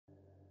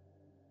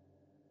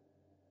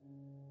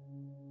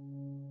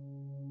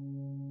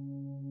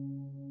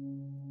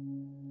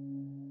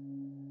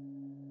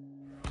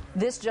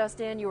This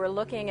just in, you are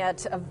looking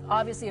at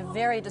obviously a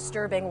very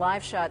disturbing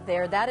live shot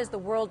there. That is the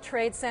World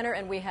Trade Center,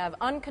 and we have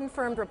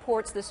unconfirmed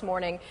reports this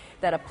morning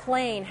that a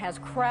plane has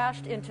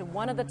crashed into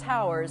one of the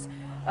towers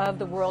of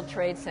the World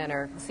Trade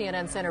Center. The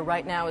CNN Center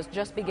right now is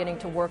just beginning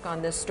to work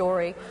on this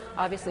story,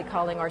 obviously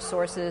calling our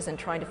sources and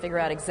trying to figure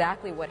out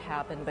exactly what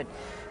happened, but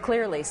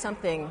clearly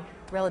something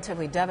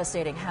relatively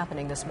devastating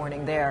happening this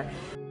morning there.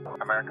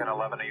 American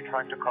 11, are you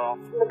trying to call?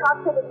 The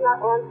cockpit is not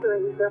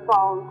answering their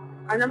phone.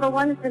 Our number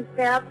 1 has been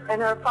staffed,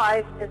 and our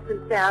 5 has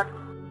been staffed.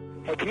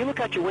 Hey, can you look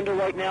out your window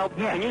right now?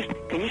 Yeah.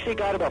 Can you see a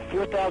guy at about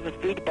 4,000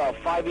 feet, about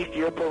 5 east of the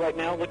airport right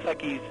now? Looks like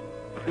he's...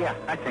 Yeah,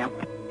 I see him.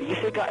 You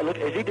see a guy, look,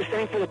 is he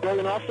descending for the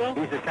building also?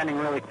 He's descending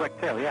really quick,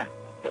 too, yeah.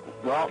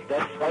 Well,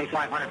 that's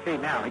 2,500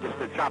 feet now. He just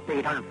dropped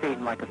 800 feet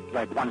in like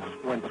one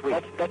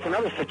sweep. That's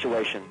another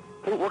situation.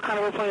 What kind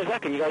of airplane is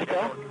that? Can you guys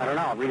tell? I don't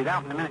know. I'll read it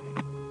out in a minute.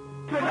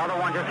 Another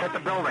one just hit the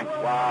building.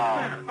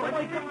 Wow.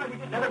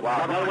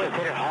 Another one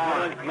hit it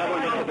hard. Another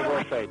one just hit the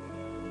World Trade.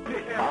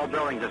 The whole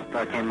building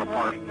just came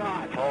apart.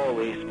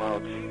 Holy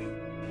smokes.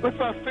 Looks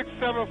like 6,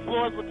 7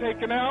 floors were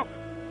taken out.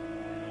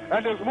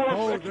 And there's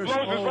more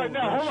explosions right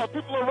now. Hold on,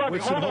 people are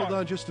running. Hold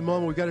on just a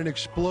moment. We've got an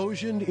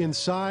explosion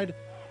inside.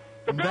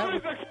 The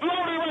building's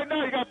exploding right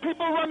now. You got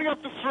people running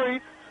up the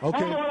street. Okay.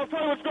 Hold on, I'll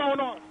tell you what's going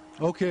on.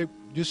 Okay,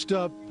 just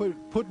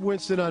put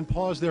Winston on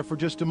pause there for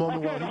just a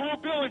moment. Okay, the whole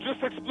building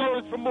just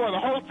exploded some more. The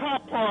whole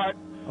top part.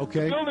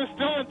 Okay. The building's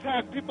still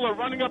intact. People are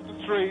running up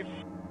the streets.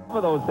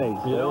 For those days,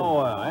 you know,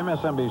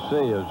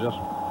 MSNBC has just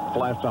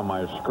flashed on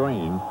my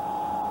screen.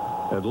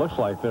 It looks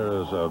like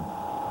there is a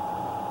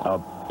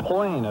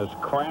plane has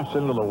crashed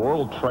into the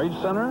World Trade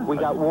Center. We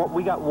got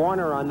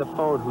Warner on the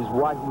phone, who's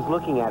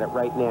looking at it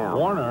right now.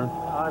 Warner,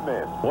 hi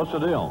man. What's the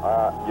deal?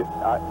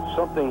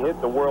 Something hit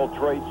the World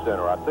Trade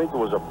Center. I think it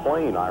was a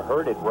plane. I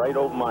heard it right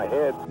over my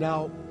head.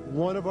 Now,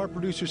 one of our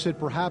producers said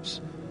perhaps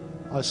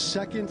a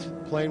second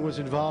plane was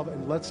involved,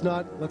 and let's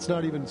not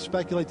even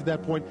speculate to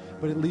that point,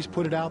 but at least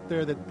put it out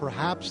there that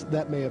perhaps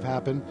that may have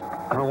happened.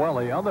 Well,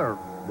 the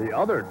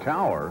other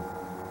tower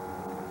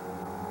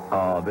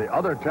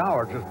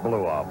just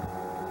blew up.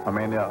 I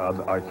mean,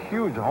 a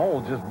huge hole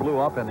just blew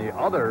up in the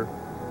other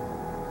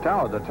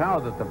tower, the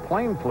tower that the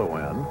plane flew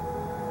in.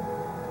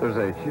 There's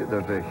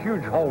a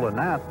huge hole in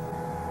that.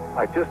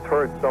 I just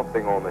heard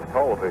something on the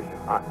television.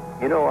 I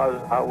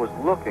was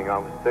looking. I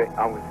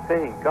was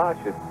saying, gosh,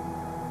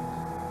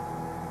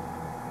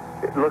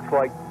 it looks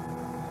like.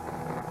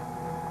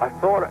 I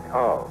thought,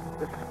 oh,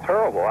 this is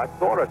terrible. I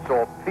thought I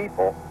saw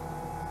people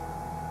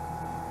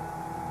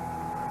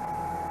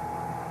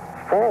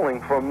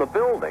falling from the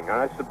building. And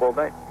I said, well,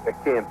 that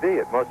can't be.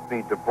 It must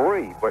be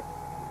debris. But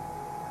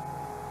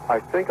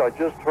I think I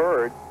just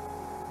heard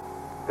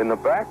in the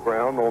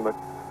background on the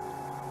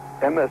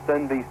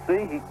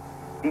MSNBC,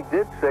 he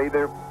did say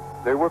there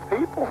were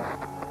people.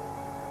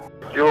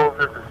 Jules,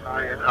 this is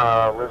Ryan.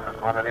 Listen,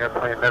 on an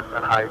airplane that's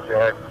been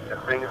hijacked, and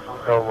things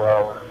don't go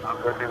well.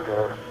 I'm going to do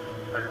this.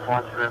 I just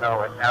want you to know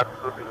I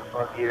absolutely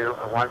love you.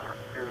 I want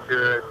you to do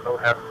good. So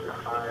happy you're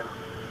fine.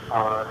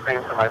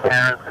 Same to my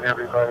parents and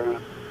everybody.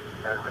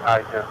 And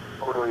I just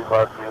totally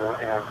love you,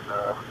 and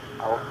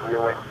I'll see you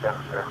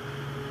later.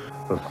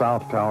 The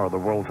South Tower of the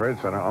World Trade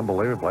Center,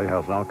 unbelievably,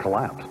 has now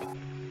collapsed.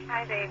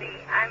 Hi, baby.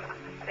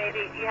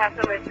 Baby, you have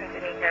to listen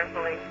to me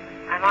carefully.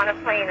 I'm on a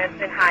plane that's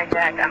been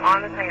hijacked. I'm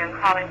on the plane. I'm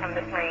calling from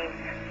the plane.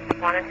 I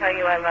want to tell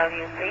you I love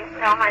you. Please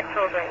tell my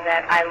children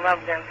that I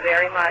love them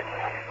very much.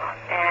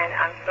 And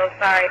I'm so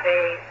sorry,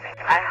 babe.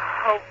 I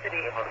hope to be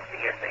able to see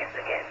your face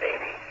again,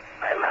 baby.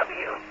 I love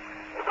you.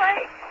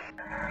 Bye.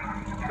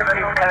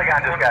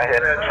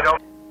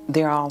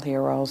 They're all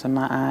heroes in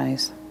my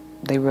eyes.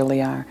 They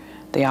really are.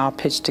 They all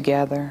pitched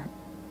together,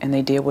 and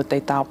they did what they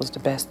thought was the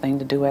best thing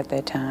to do at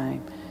that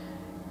time.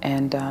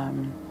 And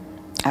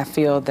I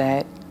feel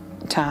that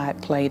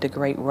Todd played a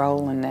great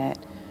role in that,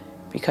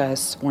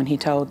 because when he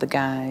told the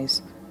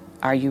guys,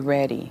 "Are you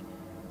ready?"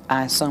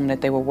 I assumed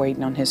that they were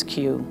waiting on his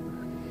cue.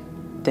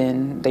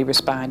 Then they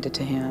responded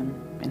to him,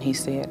 and he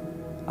said,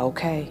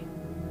 "Okay,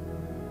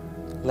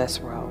 let's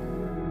roll."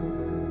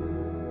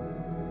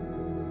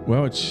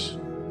 Well,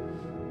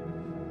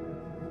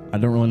 I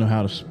don't really know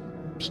how to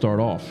start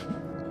off.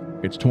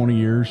 It's 20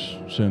 years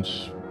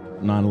since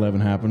 9/11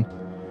 happened.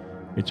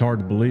 It's hard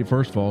to believe.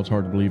 First of all, it's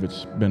hard to believe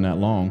it's been that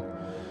long.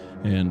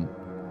 And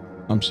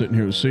I'm sitting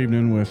here this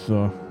evening with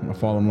my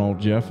father-in-law,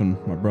 Jeff, and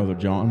my brother,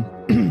 John.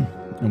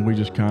 And we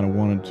just kind of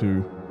wanted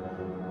to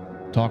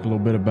talk a little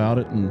bit about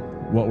it and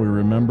what we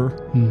remember.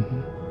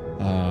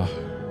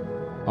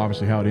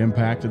 Obviously how it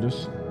impacted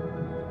us,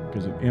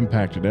 because it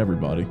impacted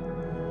everybody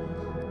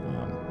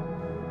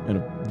in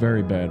a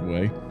very bad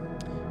way.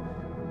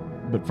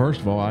 But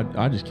first of all,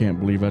 I just can't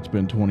believe that's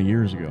been 20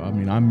 years ago. I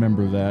mean, I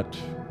remember that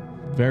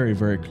very,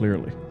 very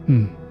clearly.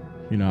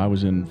 You know, I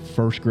was in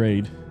first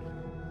grade.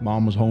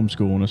 Mom was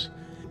homeschooling us.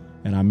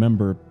 And I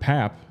remember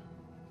Pap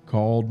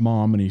called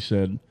Mom and he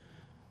said,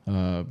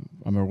 I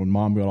remember when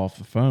Mom got off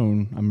the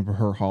phone, I remember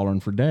her hollering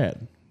for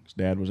Dad. His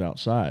dad was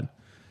outside.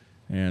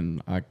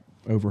 And I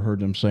overheard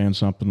them saying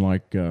something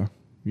like, the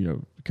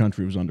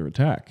country was under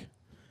attack.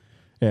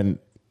 And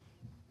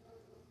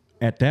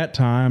at that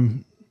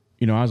time,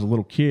 you know, I was a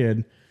little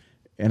kid,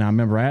 and I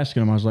remember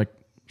asking them, I was like,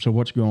 so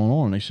what's going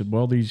on? And they said,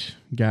 well, these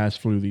guys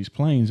flew these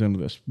planes into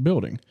this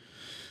building.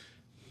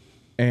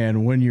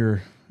 And when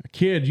you're a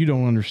kid, you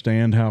don't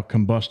understand how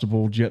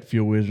combustible jet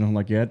fuel is and all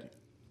like that.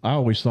 I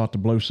always thought to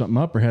blow something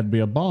up there had to be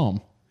a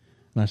bomb.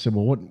 And I said,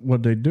 well,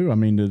 what'd they do? I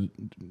mean,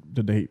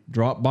 did they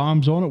drop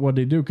bombs on it? What'd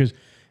they do? Because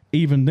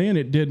even then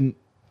it didn't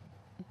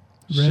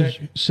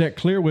set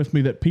clear with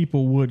me that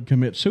people would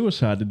commit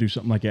suicide to do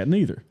something like that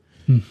neither.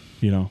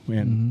 You know,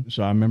 and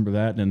so I remember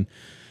that. And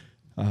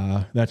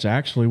that's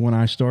actually when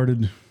I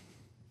started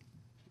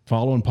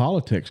following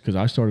politics, because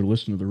I started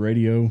listening to the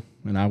radio,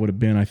 and I would have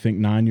been, I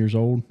think, 8 years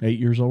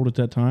old at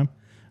that time.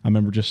 I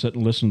remember just sitting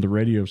and listening to the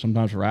radio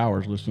sometimes for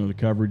hours, listening to the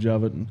coverage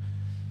of it, and,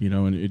 you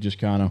know, and it just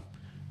kind of,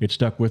 it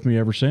stuck with me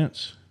ever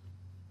since.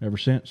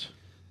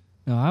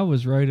 Now, I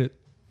was right at,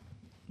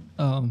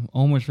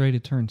 almost ready to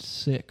turn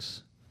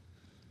 6,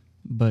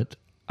 but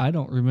I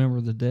don't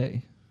remember the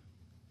day.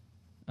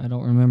 I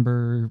don't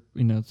remember,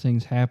 you know,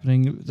 things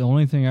happening. The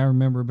only thing I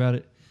remember about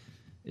it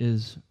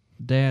is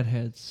Dad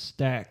had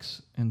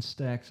stacks and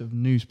stacks of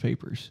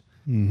newspapers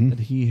that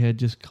he had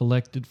just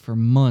collected for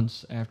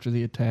months after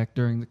the attack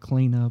during the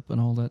cleanup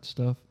and all that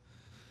stuff.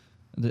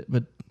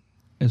 But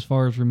as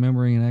far as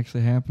remembering it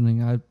actually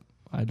happening, I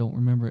don't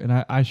remember it. And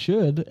I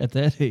should at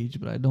that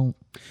age, but I don't.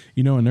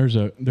 You know, and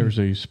there's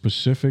a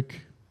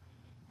specific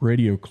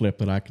radio clip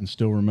that I can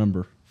still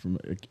remember from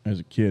as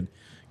a kid,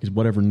 because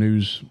whatever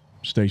news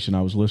station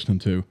I was listening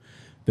to,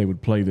 they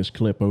would play this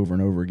clip over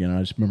and over again.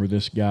 I just remember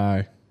this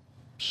guy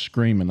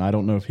screaming. I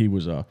don't know if he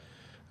was a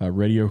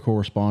radio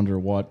correspondent or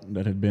what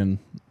that had been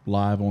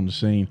live on the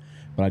scene,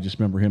 but I just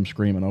remember him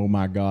screaming, "Oh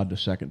my God, the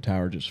second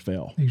tower just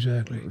fell."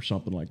 Exactly. Or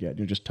something like that.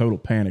 You know, just total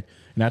panic.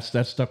 And that's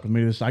stuck with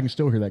me. I can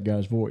still hear that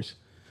guy's voice.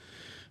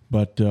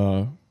 But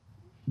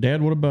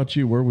Dad, what about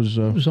you? Where was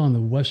It was on the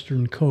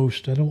western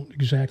coast. I don't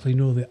exactly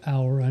know the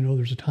hour. I know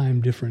there's a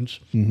time difference.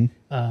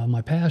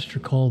 My pastor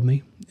called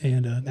me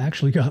and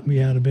actually got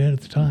me out of bed at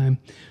the time.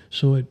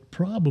 So it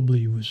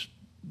probably was,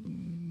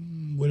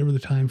 whatever the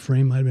time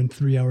frame, might have been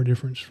 3-hour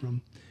difference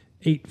from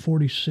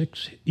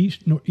 8:46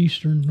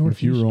 eastern northeast.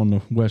 If you were on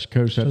the west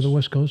coast, the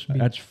west coast,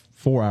 that's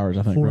 4 hours,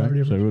 I think, 4 hour right?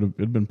 difference. So it would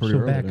have been pretty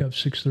early. So back up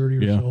 6:30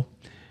 or so.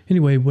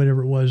 Anyway,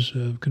 whatever it was,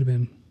 could have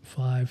been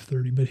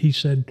 5:30. But he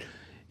said,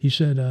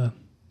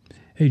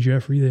 "Hey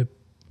Jeffrey,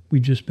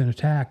 we'd just been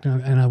attacked,"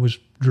 and I was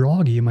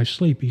groggy in my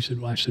sleep. He said,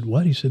 "Well," I said,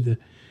 "What?" He said,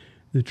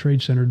 "The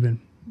trade center had been,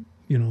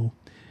 you know,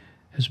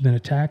 has been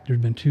attacked.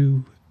 There'd been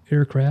 2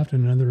 aircraft,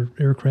 and another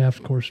aircraft,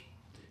 of course,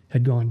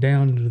 had gone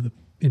down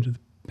into the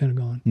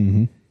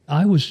Pentagon."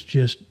 I was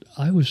just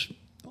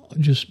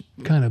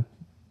kind of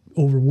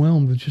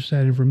overwhelmed with just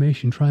that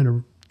information,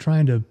 trying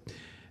to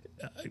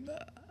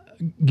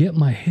get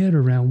my head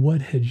around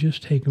what had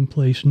just taken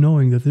place,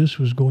 knowing that this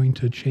was going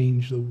to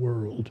change the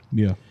world.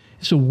 Yeah.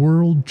 It's a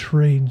World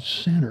Trade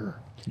Center.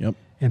 Yep.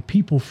 And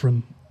people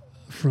from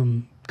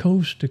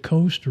coast to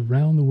coast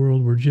around the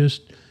world were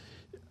just,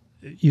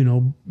 you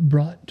know,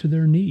 brought to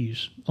their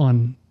knees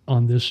on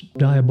this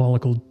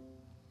diabolical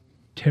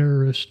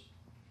terrorist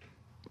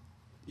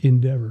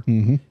endeavor.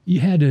 You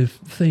had to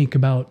think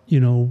about,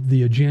 you know,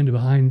 the agenda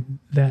behind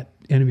that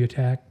enemy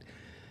attack,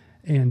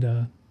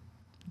 and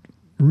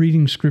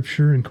reading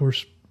scripture, and of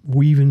course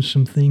weaving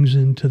some things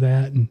into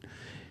that,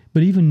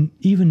 but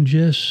even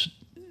just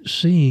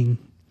seeing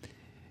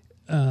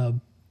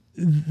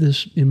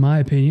this, in my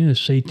opinion, a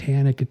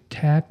satanic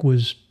attack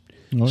was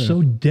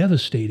so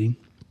devastating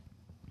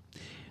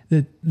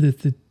that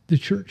the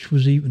church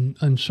was even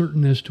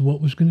uncertain as to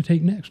what was going to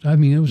take next. I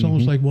mean, it was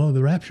almost like, well,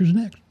 the rapture's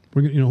next.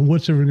 We're gonna, you know,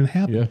 what's ever going to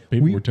happen? Yeah,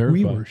 people were terrified.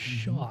 We were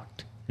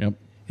shocked. Yep.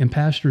 And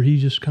Pastor, he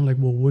just kind of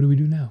like, well, what do we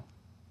do now?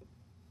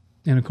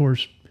 And of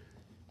course,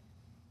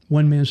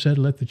 one man said,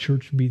 "Let the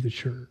church be the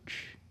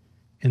church,"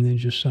 and then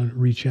just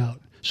reach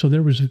out. So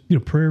there was, you know,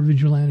 prayer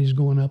vigilantes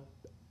going up,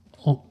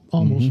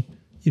 almost,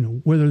 you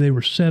know, whether they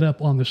were set up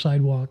on the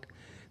sidewalk,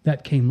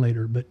 that came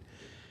later, but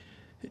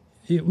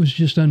it was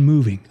just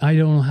unmoving. I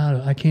don't know how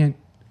to.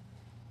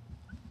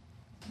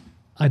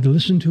 I'd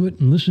listen to it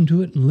and listen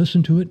to it and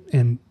listen to it,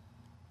 and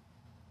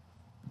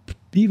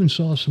even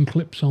saw some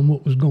clips on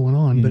what was going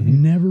on, but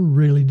never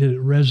really did it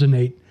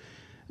resonate,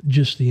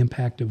 just the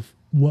impact of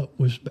what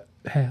was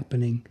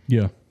happening.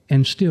 Yeah.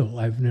 And still,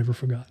 I've never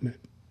forgotten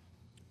it.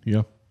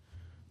 Yeah.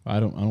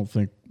 I don't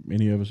think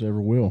any of us ever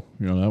will.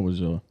 You know, that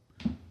was a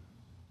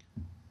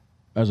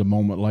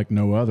moment like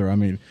no other. I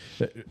mean,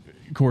 of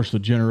course,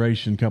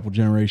 couple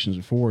generations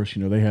before us,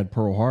 you know, they had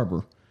Pearl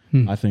Harbor.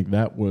 I think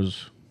that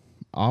was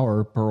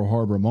our Pearl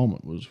Harbor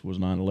moment was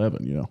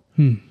 9/11, you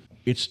know.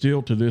 It's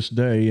still to this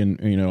day, and,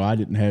 you know, I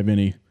didn't have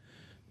anybody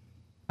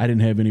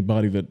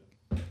that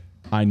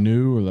I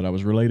knew or that I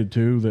was related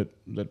to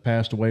that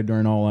passed away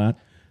during all that.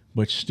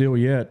 But still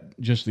yet,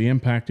 just the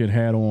impact it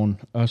had on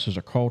us as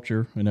a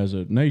culture and as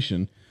a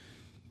nation,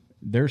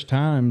 there's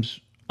times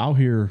I'll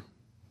hear,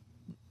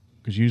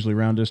 because usually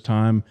around this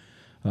time,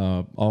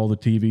 all the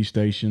TV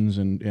stations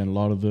and a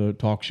lot of the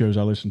talk shows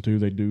I listen to,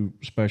 they do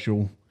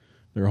special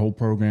Their whole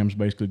program's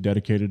basically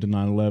dedicated to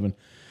 9/11.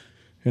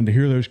 And to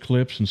hear those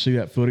clips and see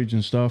that footage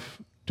and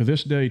stuff, to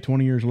this day,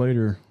 20 years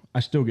later, I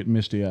still get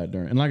misty-eyed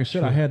during. And like I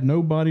said, I had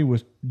nobody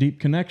with deep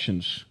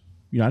connections.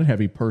 You know, I didn't have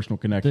any personal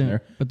connection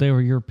there. But they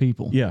were your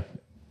people. Yeah,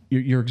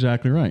 you're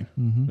exactly right.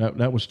 Mm-hmm.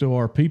 That was still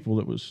our people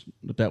that was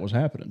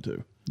happening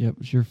to. Yeah, it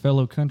was your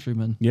fellow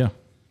countrymen. Yeah,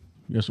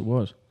 yes, it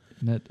was.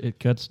 And that it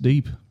cuts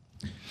deep.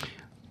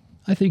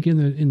 I think in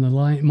the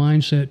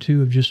mindset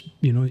too of just,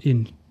 you know,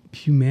 in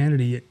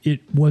humanity,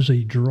 it was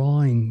a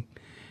drawing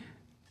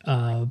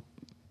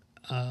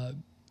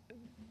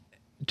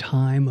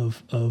time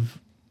of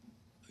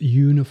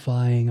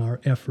unifying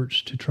our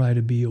efforts to try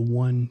to be a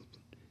one,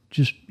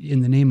 just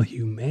in the name of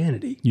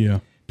humanity. Yeah,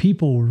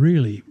 people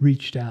really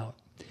reached out.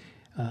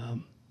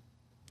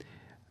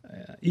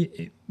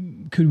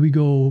 Could we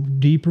go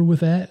deeper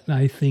with that?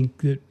 I think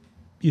that,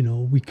 you know,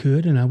 we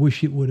could, and I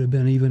wish it would have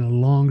been even a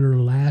longer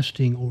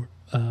lasting or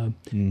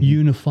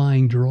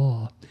unifying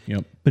draw.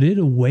 Yep. But it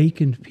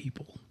awakened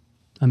people.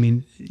 I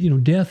mean, you know,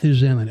 death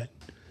is imminent,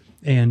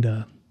 and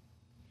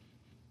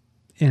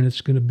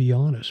it's going to be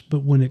on us.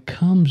 But when it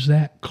comes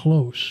that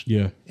close,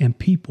 and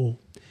people,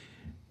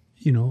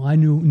 you know, I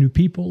knew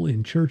people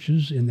in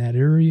churches in that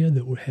area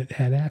that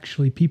had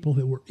actually people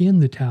that were in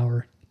the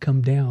tower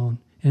come down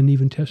and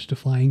even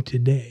testifying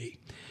today.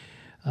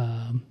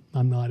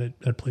 I'm not at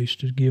a place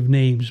to give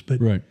names, but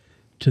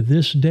to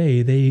this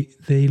day,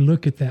 they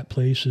look at that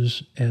place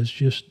as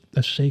just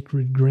a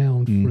sacred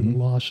ground for the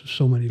loss of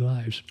so many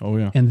lives. Oh,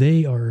 yeah. And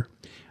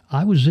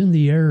I was in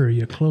the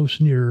area close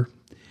near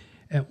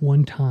at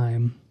one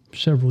time,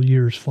 several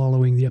years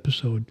following the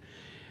episode.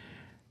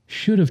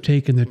 Should have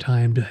taken the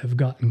time to have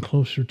gotten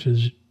closer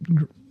to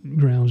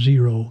ground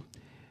zero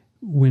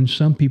when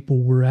some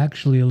people were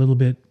actually a little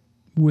bit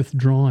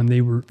withdrawn. They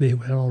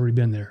had already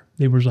been there.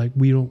 They was like,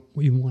 we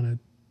want to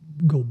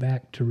go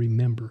back to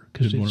remember,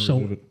 because it's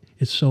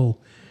so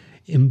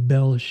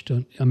embellished.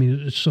 I mean,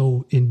 it's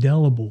so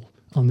indelible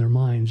on their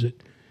minds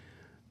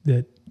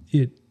that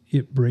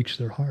it breaks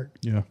their heart.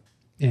 Yeah.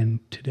 And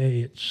today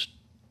it's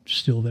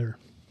still there.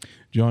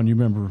 John, you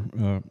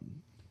remember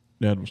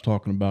Dad was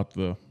talking about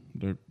the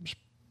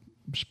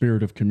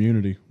spirit of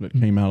community that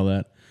came out of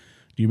that.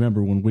 Do you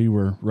remember when we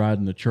were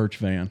riding the church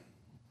van?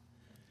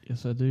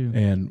 Yes, I do.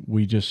 And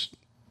we just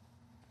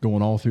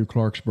going all through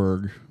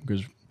Clarksburg,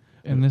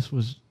 and this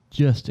was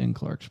just in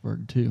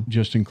Clarksburg too.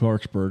 Just in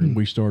Clarksburg, and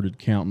we started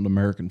counting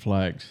American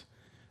flags.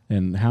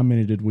 And how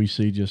many did we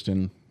see just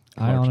in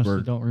Clarksburg? I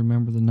honestly don't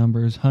remember the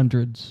numbers.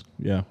 Hundreds.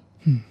 Yeah.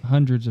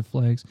 Hundreds of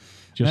flags.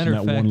 Just in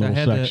that one little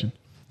section.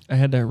 I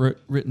had that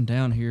written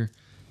down here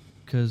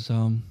because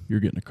you're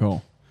getting a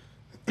call.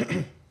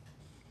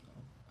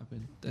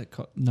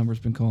 Number's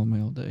been calling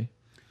me all day.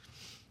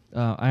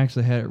 I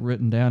actually had it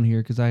written down here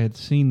because I had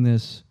seen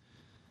this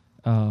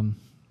a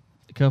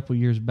couple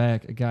years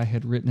back. A guy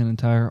had written an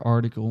entire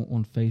article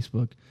on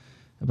Facebook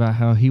about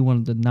how he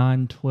wanted the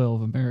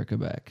 9/12 America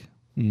back.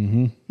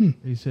 Mm-hmm.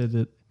 He said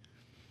that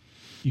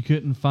you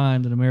couldn't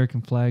find an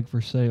American flag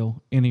for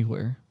sale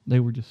anywhere. They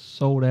were just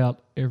sold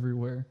out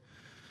everywhere.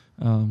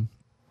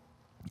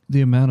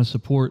 The amount of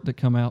support that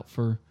come out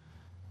for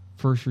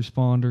first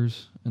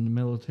responders and the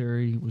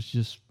military was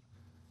just,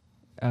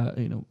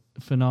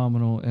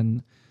 phenomenal.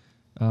 And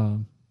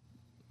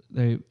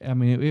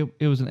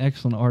it was an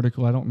excellent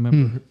article. I don't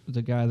remember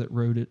the guy that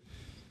wrote it,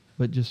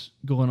 but just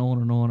going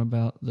on and on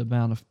about the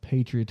amount of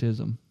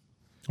patriotism.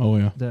 Oh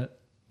yeah.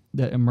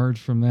 That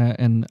emerged from that.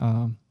 And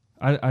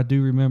I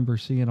do remember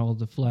seeing all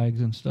the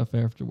flags and stuff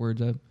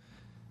afterwards. It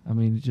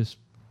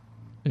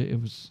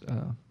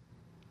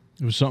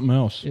was something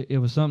else. It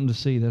was something to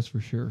see, that's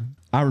for sure.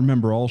 I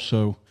remember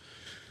also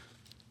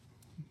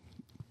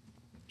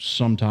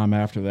sometime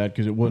after that,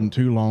 because it wasn't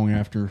too long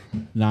after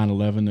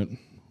 9/11 that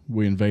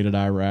we invaded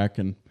Iraq,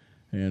 and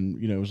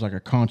it was like a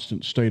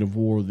constant state of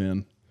war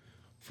then,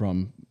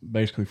 from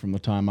the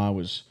time I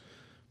was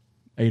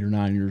 8 or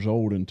 9 years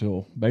old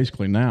until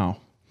basically now.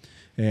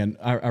 And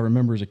I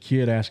remember as a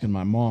kid asking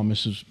my mom,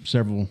 this is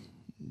several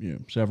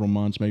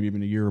months, maybe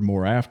even a year or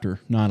more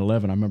after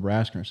 9/11, I remember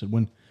asking her, I said,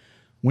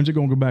 when's it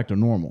going to go back to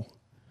normal?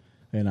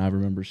 And I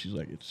remember she's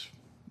like, it's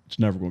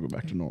never going to go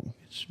back to normal.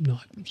 It's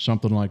not.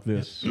 Something like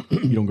this,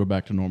 you don't go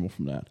back to normal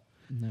from that.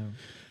 No.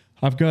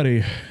 I've got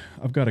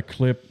a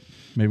clip.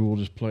 Maybe we'll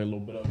just play a little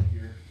bit of it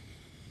here.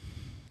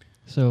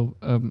 So,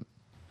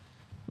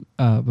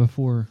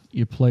 before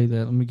you play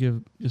that, let me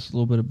give just a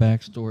little bit of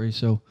backstory.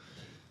 So,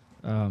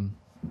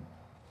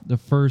 the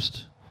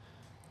first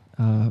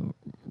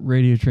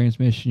radio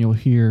transmission you'll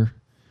hear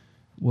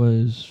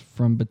was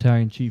from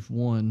Battalion Chief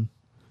 1,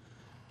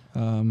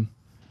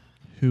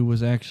 who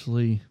was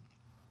actually,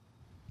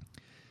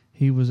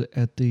 he was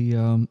at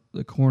the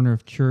corner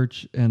of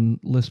Church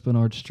and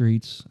Lispenard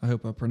Streets. I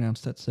hope I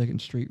pronounced that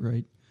second street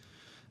right.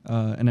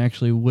 And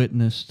actually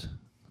witnessed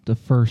the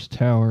first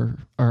tower,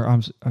 or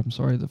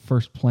the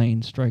first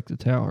plane strike the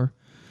tower.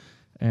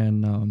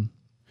 And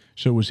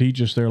so was he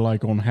just there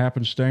like on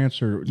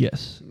happenstance, or?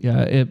 Yes.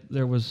 Yeah.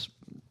 There was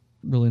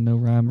really no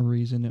rhyme or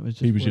reason. It was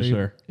just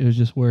there. It was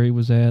just where he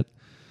was at.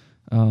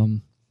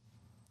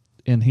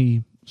 and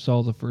he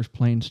saw the first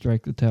plane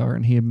strike the tower,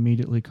 and he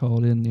immediately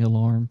called in the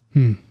alarm.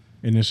 And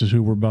this is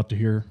who we're about to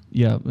hear.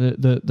 Yeah,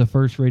 the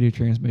first radio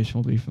transmission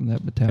will be from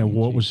that battalion. And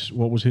what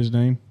was his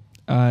name?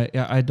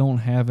 I don't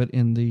have it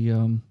in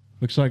the.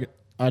 Looks like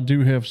I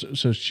do have.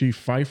 Says Chief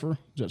Pfeiffer.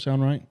 Does that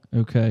sound right?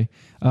 Okay.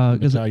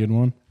 Battalion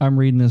 1. I'm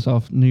reading this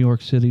off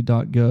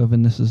NewYorkCity.gov,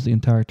 and this is the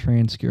entire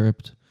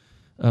transcript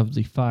of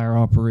the fire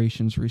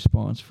operations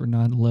response for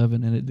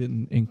 9/11, and it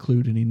didn't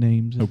include any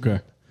names. Okay.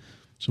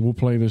 So we'll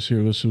play this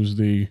here. This was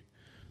the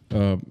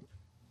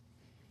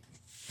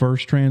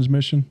first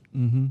transmission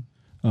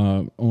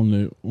on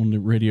the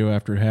radio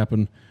after it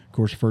happened. Of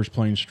course, first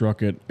plane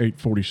struck at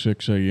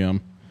 8:46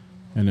 a.m.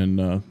 and then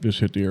this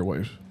hit the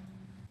airwaves.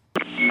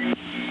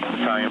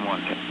 Battalion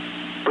 1.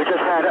 We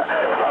just had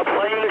a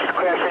plane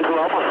crash into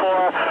Alpha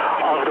 4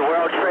 of the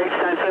World Trade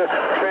Center,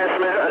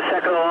 transmit a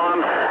second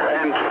alarm,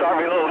 and start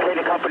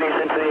relocating companies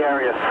into the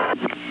area.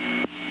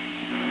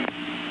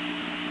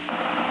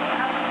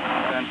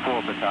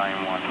 10-4,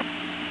 Battalion 1.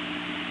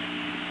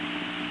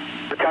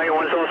 Battalion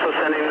 1 is also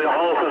sending the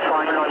whole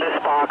consignment on this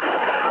box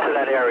to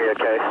that area,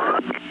 okay?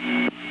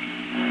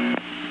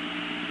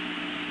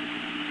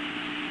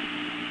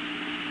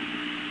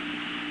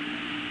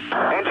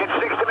 Engine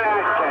 6 to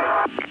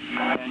Mass,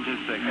 Engine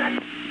 6.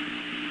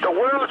 The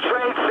World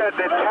Trade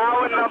Center,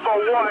 tower number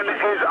 1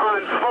 is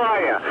on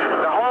fire.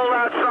 The whole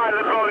outside of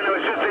the building, it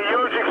was just a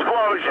huge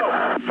explosion.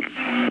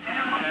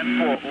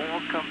 10-4,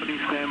 all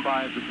companies stand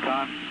by at this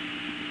time.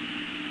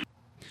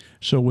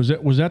 So was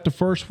that the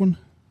first one,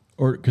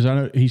 or because I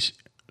know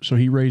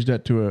he raised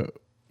that to a.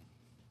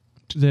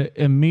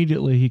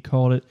 Immediately he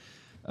called it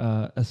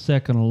a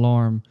second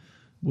alarm,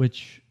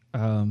 which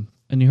and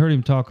you heard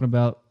him talking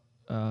about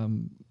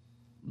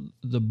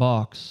the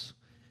box,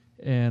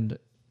 and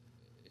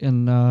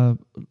in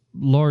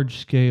large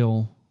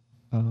scale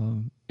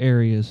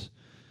areas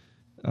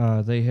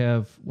they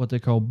have what they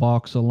call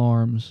box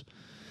alarms,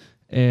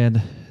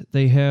 and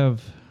they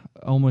have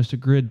almost a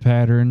grid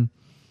pattern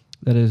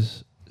that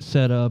is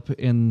set up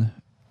in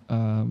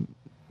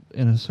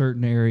a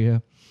certain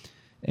area,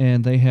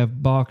 and they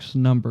have box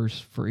numbers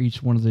for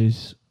each one of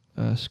these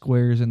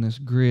squares in this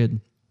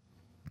grid,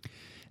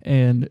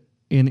 and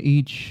in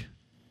each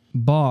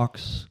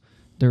box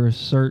there are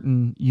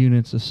certain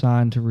units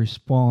assigned to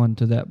respond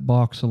to that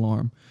box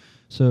alarm.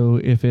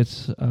 So if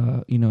it's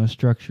a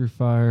structure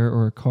fire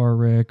or a car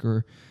wreck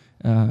or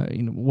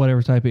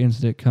whatever type of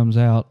incident comes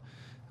out,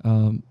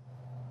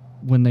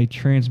 when they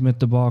transmit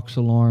the box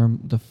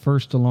alarm, the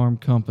first alarm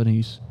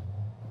companies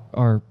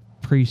are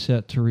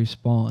preset to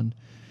respond.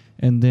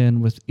 And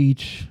then with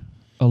each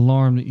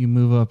alarm that you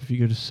move up, if you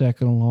go to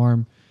second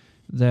alarm,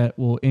 that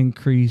will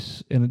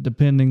increase, and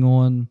depending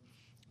on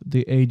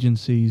the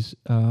agencies,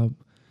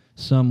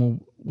 some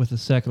will, with a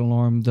second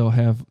alarm, they'll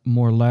have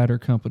more ladder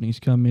companies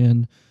come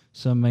in.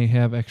 Some may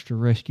have extra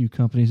rescue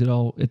companies.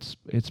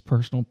 It's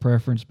personal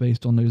preference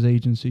based on those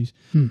agencies.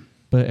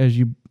 But as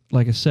you,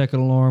 like, a second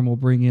alarm will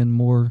bring in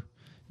more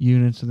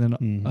units, and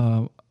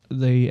then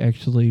they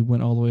actually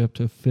went all the way up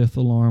to a fifth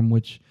alarm,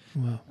 which,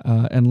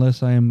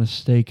 unless I am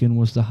mistaken,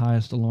 was the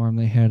highest alarm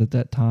they had at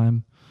that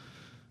time.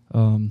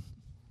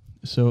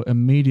 So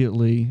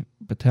immediately,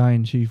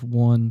 Battalion Chief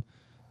 1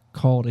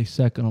 called a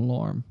second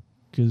alarm,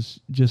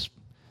 because just,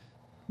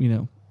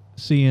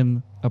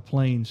 seeing a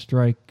plane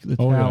strike the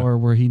tower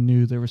where he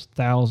knew there was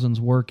thousands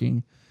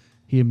working,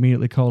 he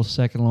immediately called a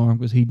second alarm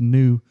because he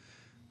knew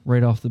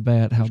right off the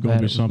bat how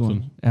bad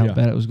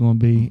it was going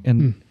to be.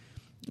 And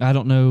I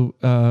don't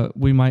know,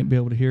 we might be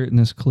able to hear it in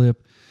this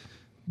clip,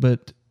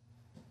 but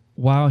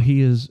while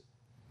he is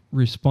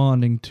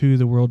responding to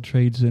the World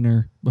Trade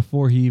Center,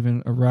 before he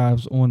even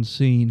arrives on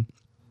scene,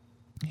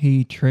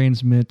 he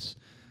transmits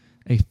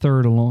a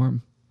third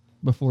alarm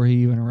before he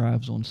even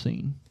arrives on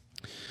scene.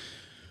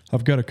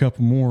 I've got a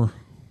couple more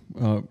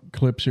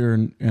clips here,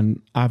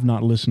 and I've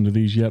not listened to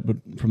these yet,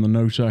 but from the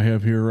notes I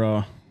have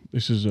here,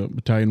 this is a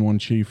Battalion 1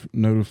 chief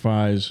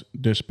notifies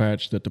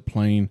dispatch that the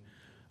plane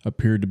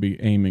appeared to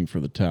be aiming for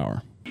the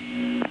tower.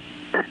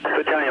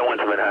 Battalion 1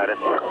 to Manhattan.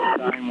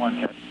 Battalion 1,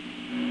 yes.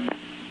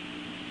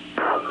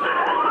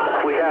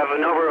 We have a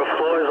number of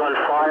floors on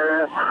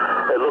fire.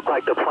 It looked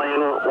like the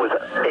plane was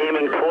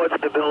aiming towards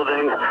the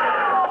building.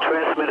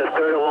 Transmit a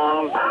third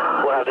alarm.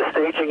 We'll have the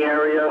staging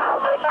area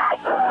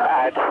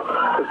at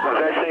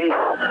Vesey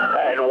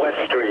and West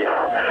Street.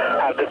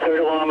 Have the third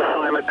alarm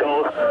assignment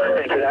go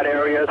into that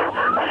area.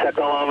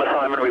 Second alarm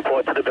assignment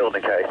report to the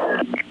building, okay?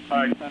 All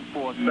right,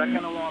 10-4.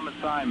 Second alarm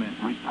assignment,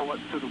 report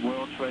to the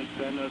World Trade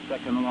Center.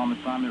 Second alarm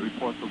assignment,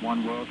 report to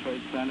 1 World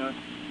Trade Center.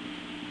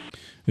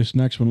 This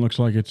next one looks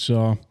like it's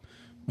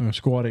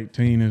Squad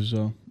 18 is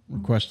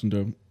requesting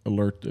to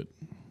alert that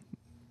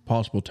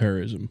possible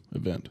terrorism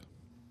event.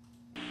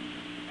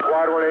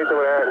 Squad 1-8 to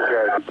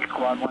Manhattan, Jed.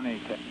 Squad 1-8.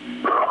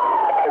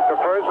 It's the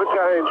 1st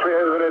Battalion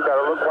transmitted that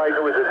it looked like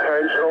it was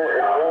intentional.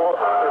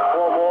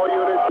 Inform all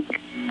units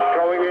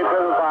going into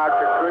the box.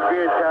 It could be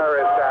a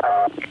terrorist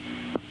attack.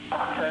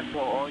 10-4,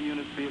 all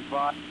units be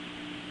advised.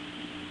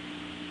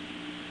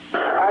 All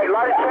right,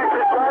 line of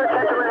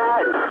check to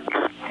Manhattan.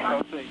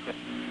 Okay.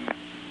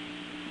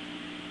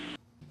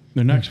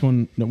 The next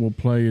one that we'll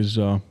play is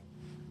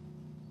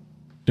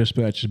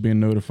dispatch is being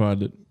notified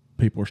that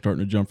people are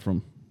starting to jump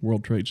from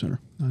World Trade Center.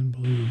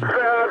 Unbelievable.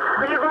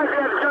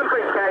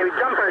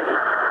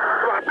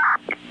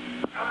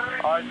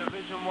 All right,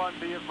 Division 1,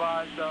 be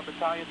advised,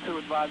 Battalion 2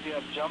 advised you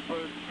have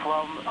jumpers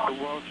from the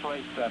World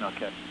Trade Center,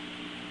 okay?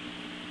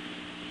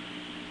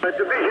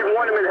 Division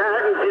 1 in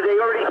Manhattan, did they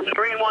already...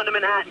 Green 1 to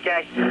Manhattan,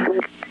 okay?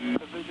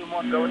 Division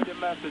 1, go with your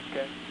message,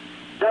 okay?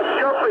 That's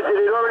jumpers, did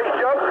it already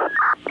jump?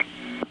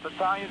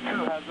 Battalion 2,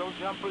 has those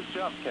jumpers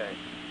jumped, okay?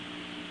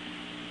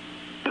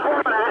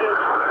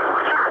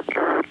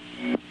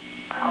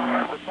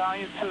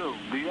 Battalion 2,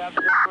 do you have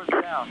jumpers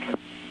down?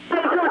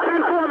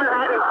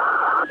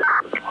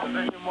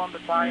 Division 1,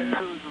 Battalion 2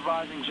 is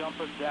advising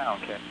jumpers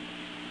down, okay?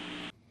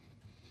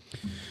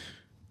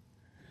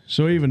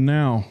 So even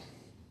now,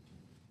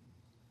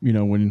 you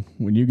know, when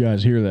you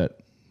guys hear that,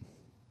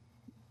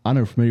 I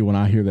know for me, when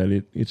I hear that,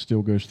 it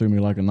still goes through me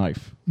like a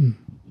knife. You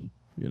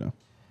know,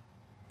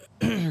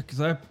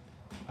 because I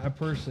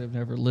personally have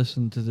never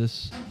listened to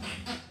this.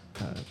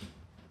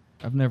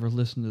 I've never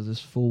listened to this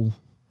full.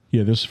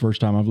 Yeah, this is the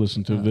first time I've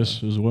listened to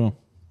this as well.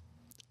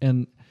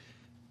 And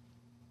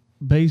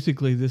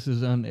basically, this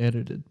is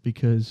unedited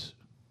because,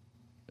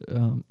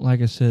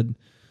 like I said,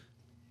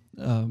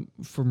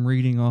 from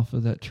reading off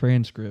of that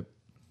transcript,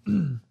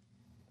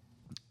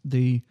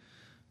 the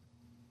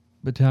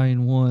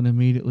Battalion 1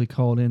 immediately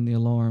called in the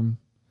alarm,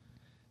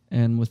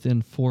 and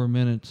within 4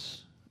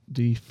 minutes,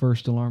 the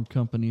first alarm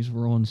companies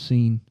were on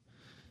scene.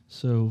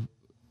 So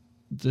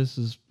this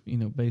is, you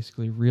know,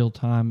 basically real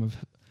time of,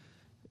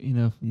 you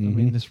know, I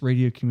mean, this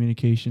radio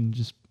communication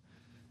just,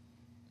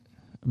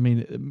 I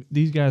mean,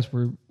 these guys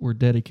were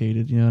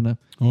dedicated, you know,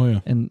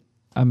 and and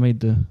I made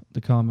the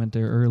comment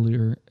there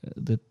earlier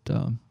that,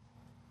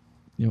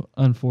 you know,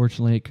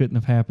 unfortunately it couldn't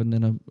have happened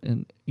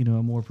in you know,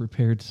 a more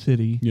prepared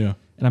city. Yeah.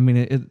 And I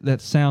mean,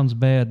 that sounds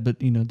bad,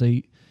 but, you know,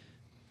 they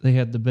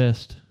had the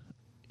best,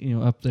 you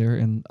know, up there,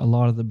 and a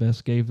lot of the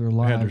best gave their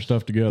lives. They had their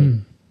stuff together.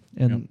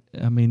 And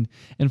I mean,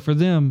 and for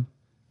them,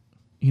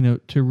 you know,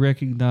 to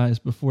recognize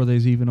before they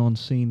was even on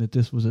scene that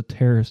this was a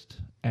terrorist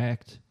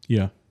act.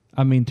 Yeah.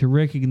 I mean, to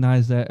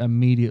recognize that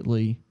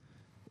immediately,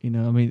 you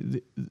know, I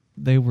mean,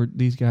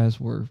 these guys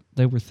were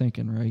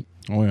thinking, right?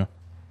 Oh, yeah.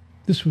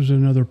 This was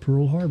another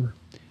Pearl Harbor.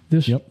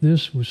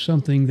 This was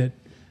something that,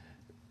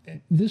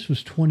 this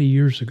was 20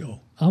 years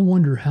ago. I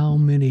wonder how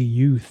many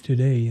youth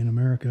today in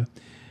America,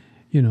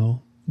 you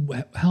know,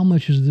 how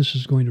much this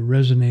is going to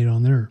resonate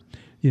on their,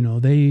 you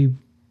know,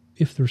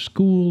 if they're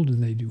schooled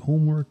and they do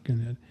homework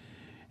and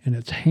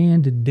it's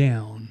handed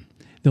down,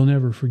 they'll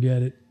never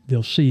forget it.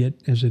 They'll see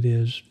it as it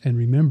is and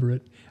remember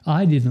it.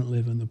 I didn't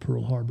live in the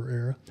Pearl Harbor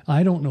era.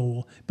 I don't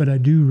know, but I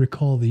do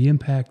recall the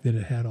impact that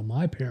it had on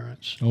my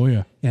parents. Oh,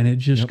 yeah. And it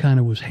just kind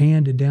of was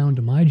handed down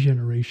to my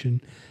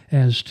generation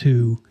as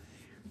to,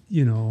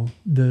 you know,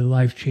 the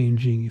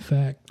life-changing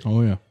effect.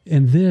 Oh, yeah.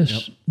 And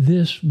this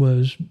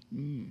was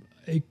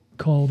a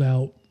called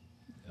out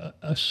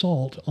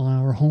assault on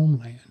our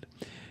homeland.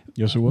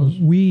 Yes, it was.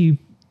 We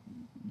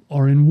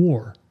are in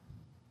war.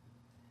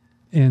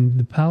 And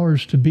the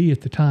powers to be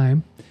at the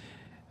time,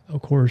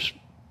 of course,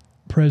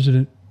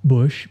 President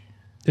Bush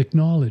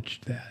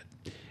acknowledged that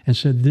and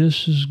said,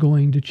 this is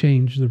going to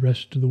change the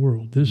rest of the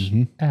world. This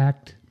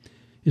act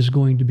is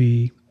going to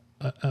be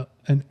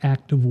an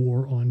act of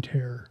war on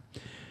terror.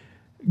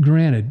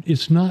 Granted,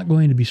 it's not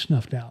going to be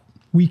snuffed out.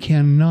 We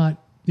cannot,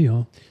 you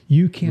know,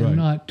 you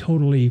cannot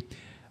totally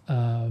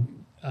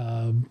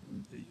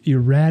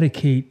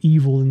eradicate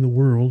evil in the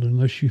world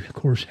unless you, of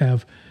course,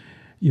 have,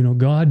 you know,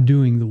 God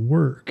doing the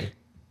work.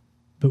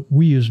 But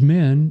we as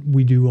men,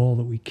 we do all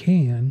that we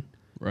can.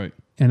 Right.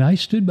 And I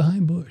stood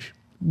behind Bush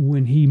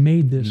when he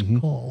made this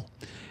call.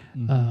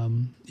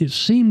 It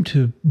seemed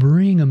to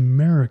bring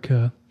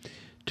America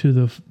to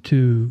the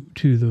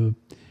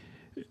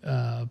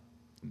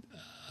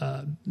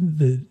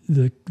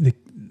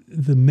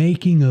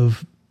making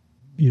of,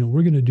 you know,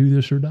 we're going to do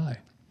this or die.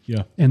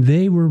 Yeah. And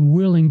they were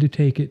willing to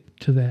take it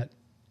to that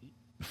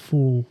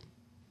full,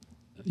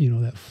 you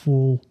know, that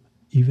full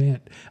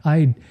event.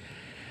 I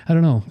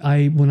don't know.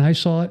 When I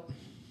saw it,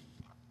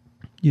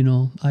 you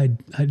know, I'd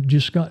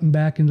just gotten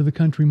back into the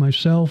country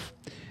myself,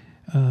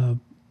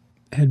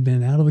 had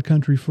been out of the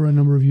country for a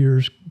number of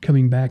years,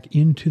 coming back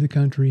into the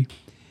country.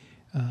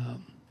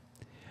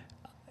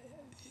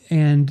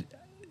 And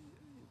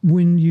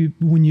when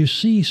you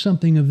see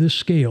something of this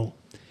scale,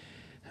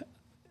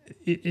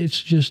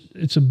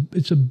 it's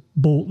a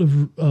bolt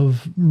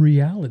of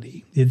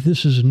reality.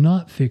 This is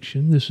not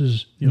fiction. This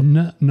is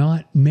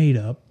not made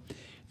up.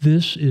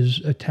 This is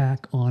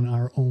attack on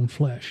our own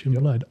flesh and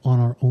blood, on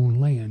our own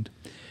land.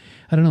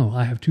 I don't know.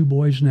 I have two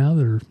boys now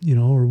that are, you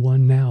know, or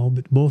one now,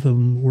 but both of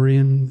them were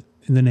in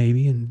the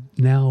Navy, and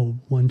now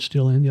one's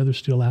still in, the other's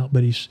still out.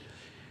 But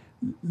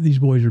these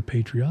boys are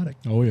patriotic.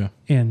 Oh, yeah.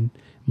 And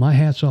my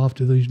hat's off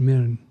to these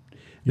men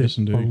that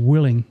are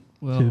willing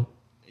to.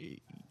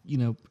 You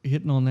know,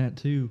 hitting on that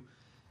too,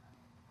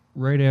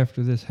 right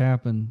after this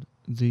happened,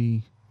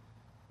 the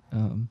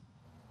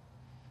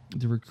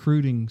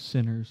recruiting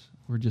centers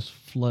we're just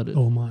flooded.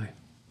 Oh my.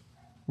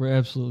 We're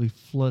absolutely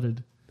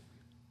flooded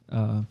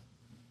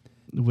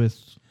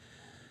with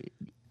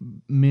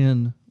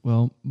men,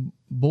 well,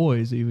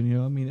 boys even, you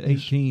know. I mean, at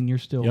 18, you're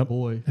still a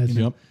boy. That's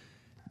you know,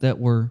 that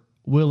were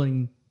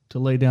willing to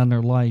lay down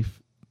their life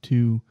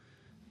to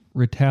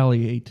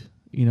retaliate,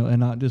 you know, and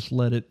not just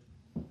let it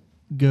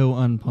go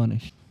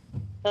unpunished.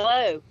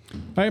 Hello.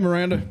 Hey,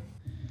 Miranda.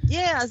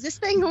 Yeah, is this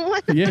thing on?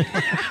 Yeah.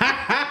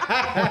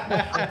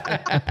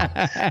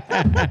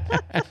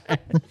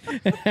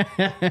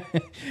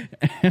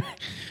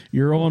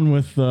 You're on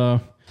with,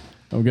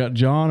 I've got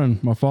John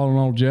and my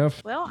father-in-law,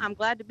 Jeff. Well, I'm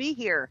glad to be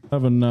here.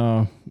 Evan,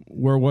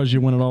 where was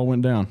you when it all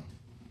went down?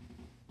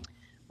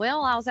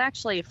 Well, I was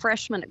actually a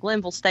freshman at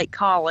Glenville State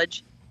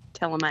College,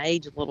 telling my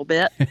age a little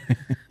bit.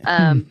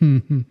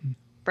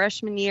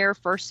 Freshman year,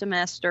 first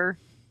semester,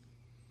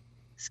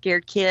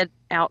 scared kid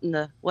out in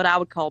the what I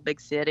would call big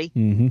city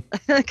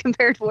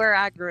compared to where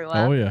I grew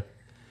up. Oh, yeah.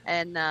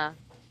 And I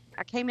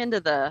came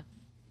into the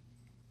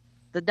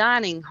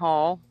dining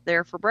hall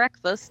there for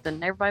breakfast,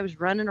 and everybody was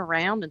running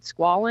around and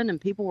squalling,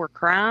 and people were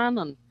crying.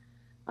 And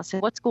I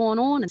said, "What's going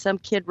on?" And some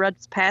kid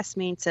runs past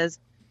me and says,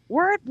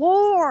 "We're at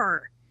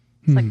war."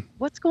 It's like,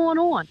 what's going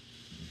on?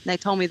 And they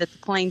told me that the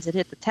planes had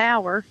hit the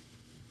tower,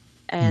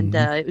 and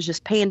it was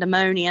just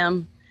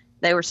pandemonium.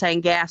 They were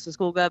saying gas was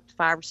going to go up to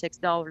 $5 or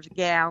 $6 a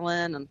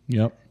gallon, and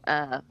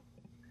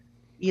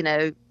you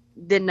know,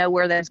 didn't know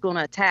where they was going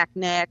to attack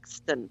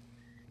next, and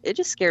it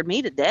just scared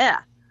me to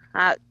death.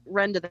 I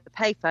run to the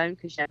payphone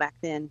because, you know, back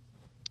then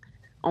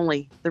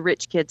only the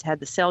rich kids had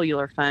the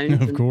cellular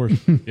phones. Of course.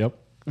 Yep.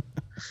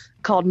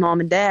 Called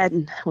mom and dad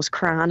and was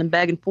crying and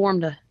begging for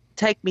them to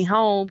take me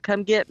home,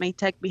 come get me,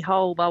 take me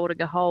home. I would have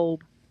gone home.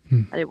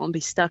 I didn't want to be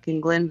stuck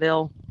in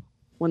Glenville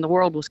when the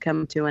world was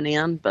coming to an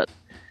end. But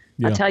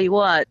I tell you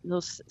what,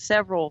 those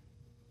several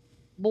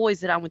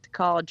boys that I went to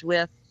college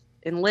with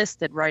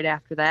enlisted right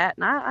after that,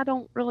 and I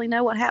don't really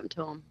know what happened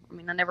to them. I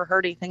mean, I never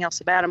heard anything else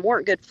about them.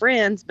 Weren't good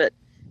friends, but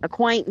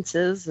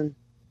acquaintances. And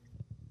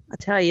I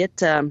tell you,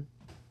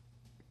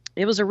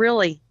 it was a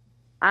really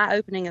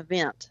eye-opening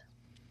event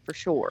for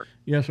sure.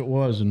 Yes, it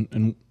was,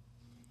 and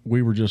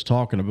we were just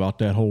talking about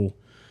that whole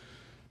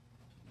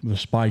the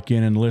spike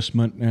in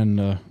enlistment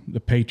and the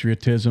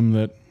patriotism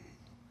that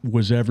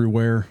was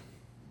everywhere.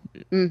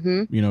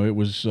 You know, it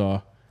was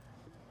the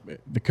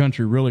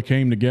country really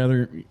came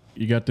together.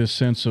 You got this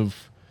sense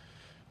of,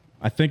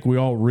 I think we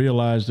all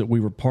realized that we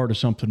were part of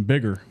something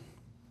bigger,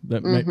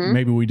 that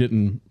maybe we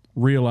didn't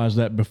realize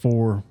that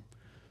before,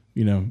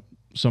 you know,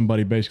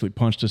 somebody basically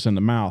punched us in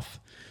the mouth,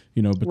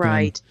 you know, but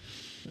then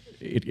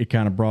it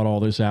kind of brought all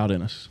this out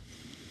in us.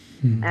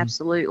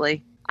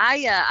 Absolutely.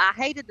 I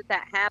hated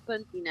that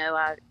happened. You know,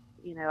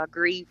 I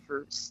grieve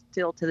for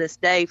still to this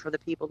day for the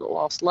people that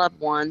lost loved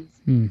ones,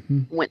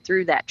 went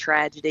through that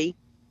tragedy.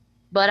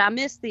 But I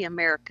miss the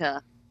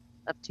America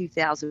of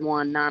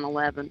 2001,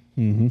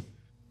 9/11.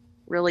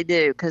 Really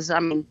do. Because, I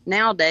mean,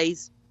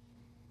 nowadays,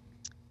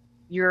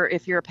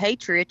 if you're a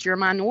patriot, you're a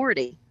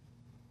minority.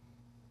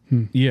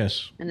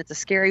 Yes. And it's a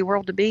scary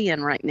world to be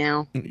in right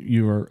now.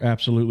 You are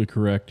absolutely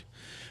correct.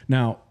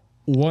 Now,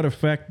 what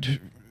effect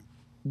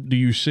do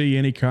you see,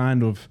 any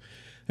kind of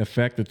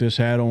effect that this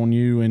had on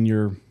you in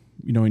your,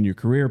 you know, in your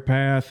career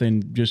path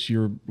and just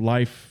your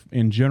life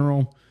in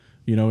general,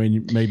 you know,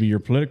 in maybe your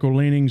political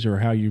leanings or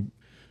how you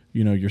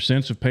know, your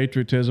sense of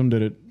patriotism?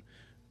 Do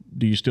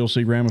you still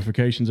see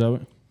ramifications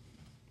of it?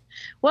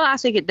 Well, I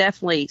think it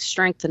definitely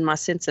strengthened my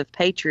sense of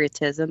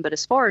patriotism, but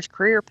as far as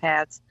career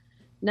paths,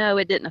 no,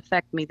 it didn't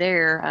affect me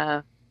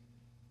there.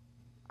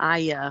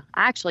 I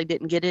actually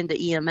didn't get into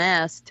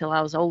EMS till I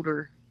was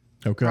older,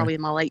 probably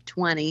in my late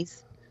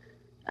 20s.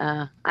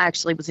 I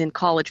actually was in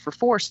college for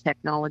force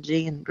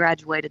technology and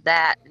graduated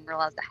that and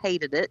realized I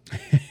hated it.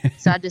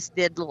 So I just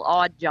did little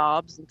odd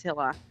jobs until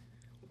I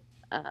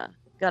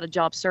got a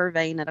job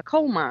surveying at a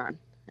coal mine.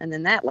 And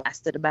then that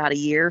lasted about a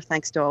year,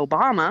 thanks to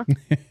Obama.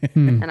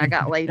 And I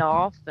got laid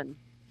off and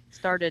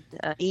started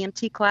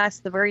EMT class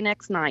the very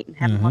next night and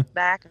haven't looked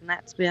back. And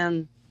that's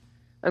been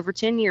over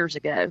 10 years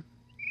ago.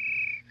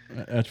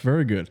 That's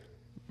very good.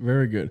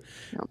 Very good.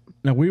 Yep.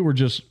 Now, we were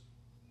just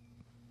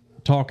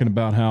talking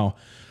about how,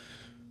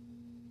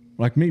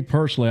 like me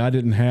personally, I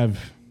didn't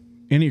have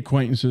any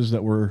acquaintances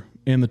that were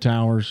in the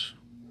towers.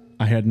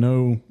 I had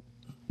no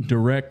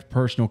direct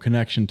personal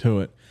connection to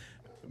it,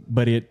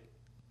 but it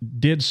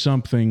did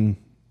something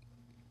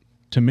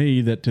to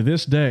me that to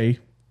this day,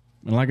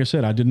 and like I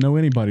said, I didn't know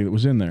anybody that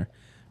was in there,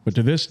 but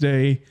to this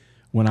day,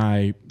 when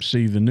I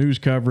see the news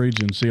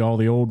coverage and see all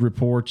the old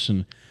reports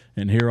and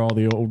hear all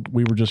the old,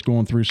 we were just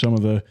going through some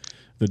of the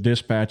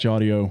dispatch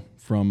audio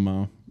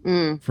from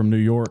New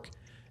York,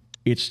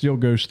 it still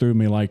goes through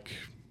me like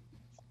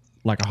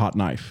a hot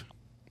knife.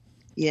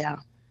 Yeah.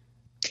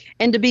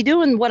 And to be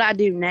doing what I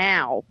do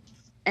now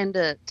and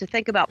to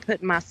think about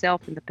putting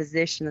myself in the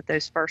position that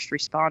those first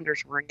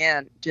responders were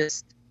in,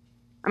 just,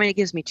 I mean, it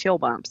gives me chill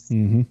bumps.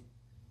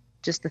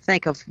 Just to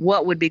think of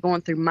what would be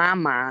going through my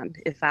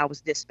mind if I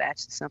was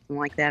dispatched to something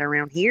like that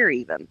around here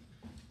even.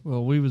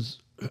 Well, we was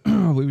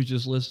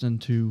just listening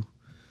to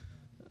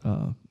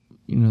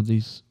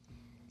these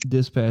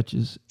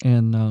dispatches,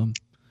 and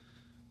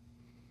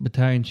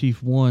Battalion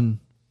Chief 1,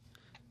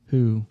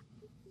 who,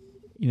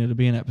 to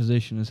be in that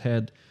position, has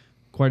had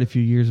quite a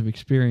few years of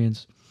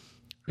experience,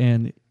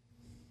 and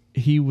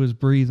he was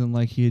breathing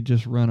like he had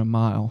just run a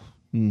mile.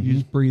 He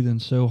was breathing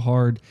so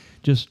hard,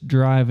 just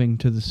driving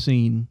to the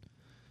scene.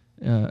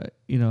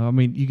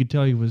 You could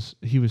tell he was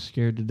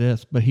scared to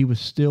death, but he was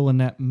still in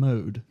that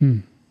mode.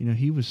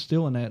 He was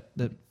still in that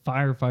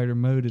firefighter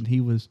mode, and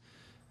he was,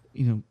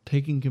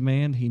 taking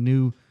command. He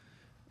knew,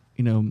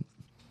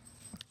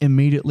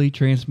 immediately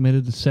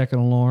transmitted the second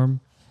alarm,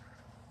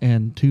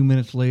 and 2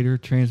 minutes later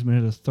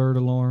transmitted a third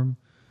alarm.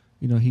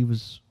 He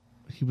was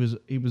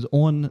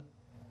on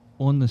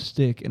the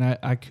stick, and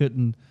I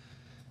couldn't.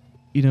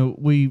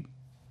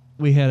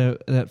 We had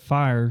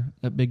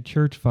that big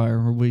church fire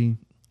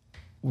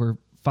where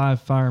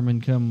 5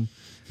 firemen come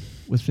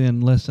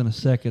within less than a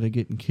second of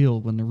getting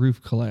killed when the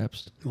roof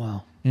collapsed.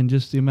 Wow. And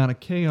just the amount of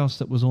chaos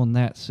that was on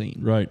that scene.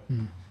 Right.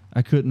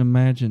 I couldn't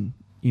imagine,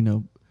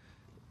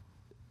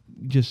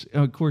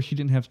 of course you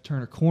didn't have to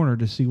turn a corner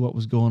to see what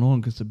was going on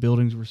because the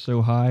buildings were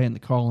so high and the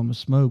column of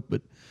smoke,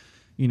 but,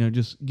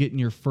 just getting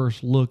your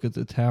first look at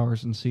the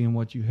towers and seeing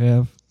what you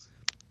have,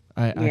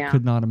 I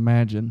could not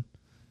imagine.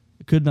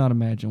 I could not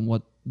imagine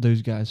what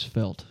those guys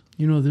felt.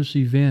 This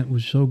event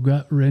was so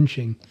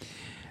gut-wrenching.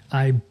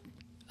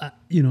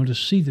 To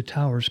see the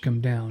towers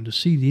come down, to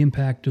see the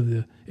impact of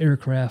the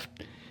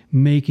aircraft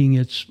making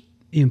its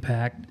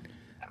impact,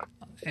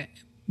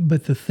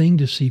 but the thing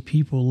to see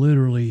people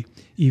literally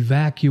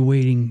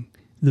evacuating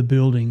the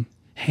building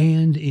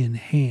hand in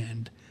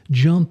hand,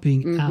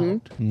 jumping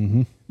out,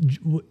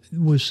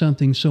 was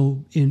something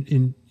so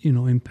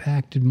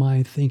impacted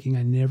my thinking.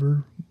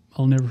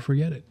 I'll never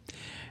forget it.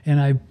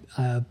 And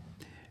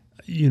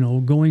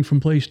going from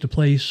place to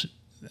place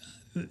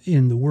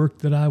in the work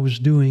that I was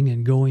doing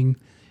and going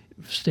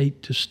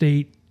state to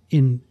state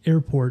in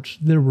airports,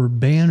 there were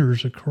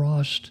banners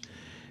across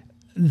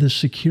the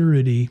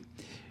security,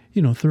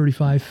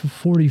 35,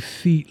 40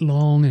 feet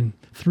long and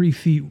 3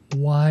 feet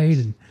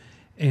wide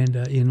and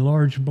in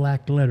large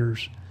black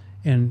letters.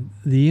 And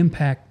the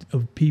impact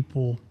of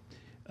people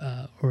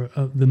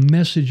the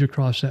message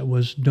across that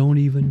was, don't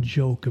even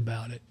joke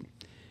about it.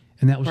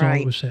 And that was all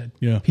that was said.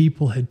 Yeah.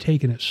 People had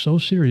taken it so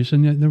serious.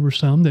 And there were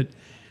some that,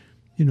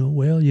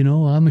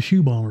 I'm a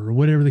shoe bomber or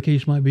whatever the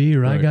case might be,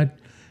 or I got,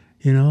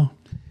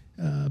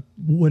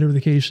 whatever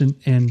the case.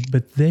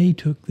 But they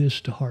took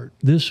this to heart.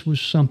 This was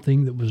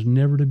something that was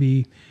never to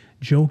be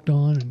joked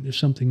on, and it's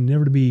something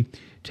never to be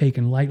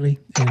taken lightly.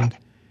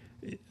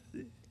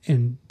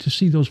 And to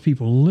see those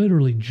people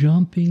literally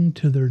jumping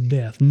to their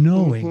death,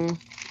 knowing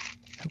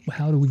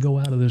how do we go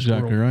out of this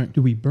world? Right.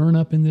 Do we burn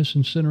up in this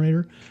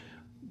incinerator?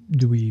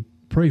 Do we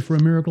pray for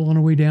a miracle on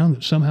our way down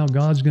that somehow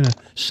God's going to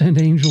send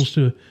angels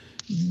to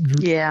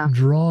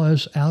draw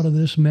us out of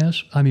this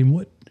mess? I mean,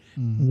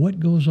 what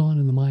goes on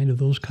in the mind of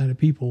those kind of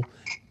people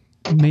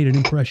made an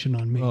impression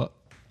on me. Well,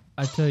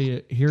 I tell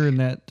you, hearing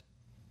that,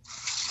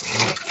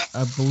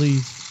 I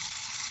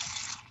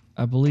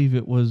believe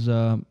it was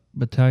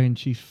Battalion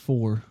Chief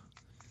 4,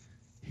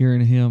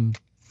 hearing him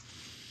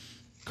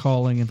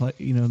calling and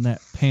in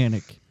that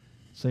panic,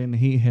 saying that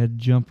he had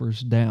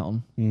jumpers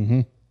down.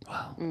 Mm-hmm.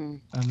 Wow.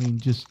 I mean,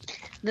 just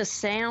the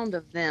sound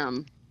of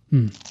them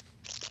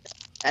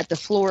at the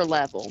floor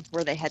level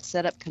where they had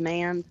set up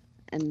command,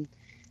 and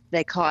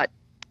they caught,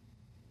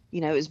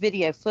 it was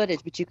video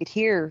footage, but you could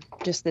hear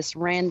just this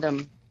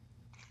random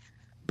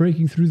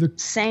breaking through the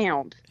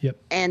sound.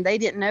 Yep. And they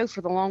didn't know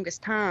for the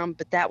longest time,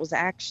 but that was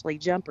actually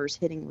jumpers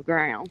hitting the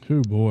ground.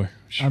 Oh boy.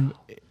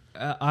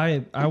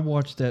 I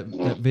watched that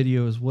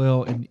video as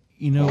well, and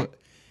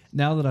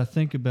now that I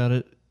think about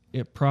it,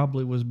 it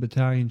probably was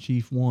Battalion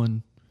Chief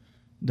 1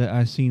 that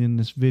I seen in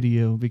this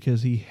video,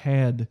 because he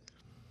had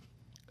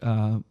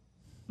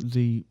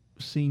the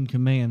scene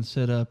command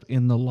set up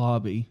in the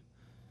lobby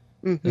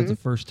at the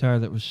first tower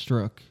that was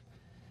struck,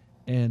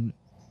 and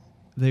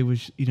they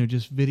was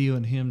just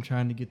videoing him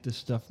trying to get this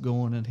stuff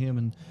going, and him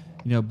and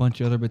a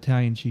bunch of other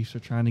battalion chiefs are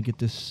trying to get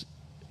this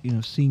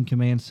scene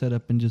command set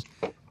up, and just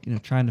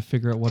trying to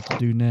figure out what to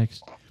do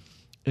next.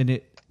 And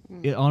it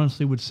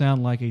honestly would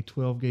sound like a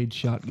 12-gauge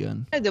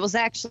shotgun. There was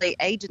actually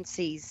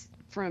agencies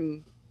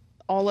from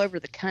all over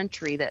the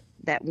country that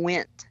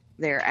went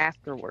there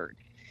afterward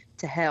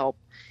to help.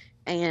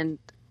 And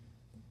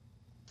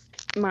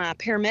my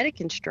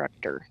paramedic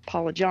instructor,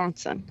 Paula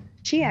Johnson,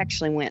 she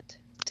actually went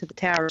to the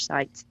tower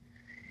sites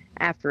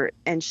after it,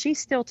 and she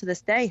still to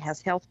this day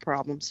has health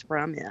problems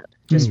from it,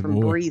 just from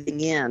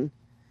breathing in,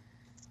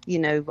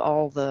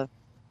 all the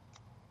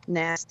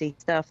nasty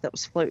stuff that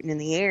was floating in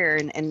the air,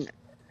 and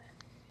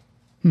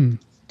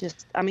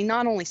just,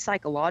 not only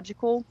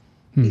psychological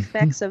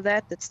effects of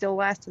that still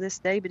last to this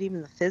day, but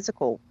even the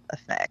physical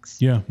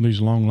effects. Yeah,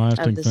 these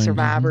long-lasting of the things.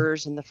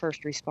 Survivors and the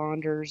first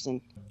responders. And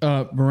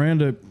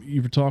Miranda,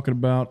 you were talking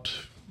about,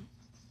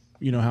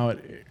 how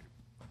it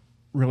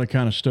really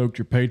kind of stoked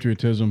your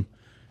patriotism.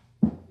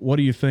 What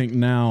do you think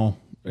now,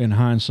 in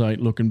hindsight,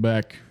 looking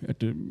back at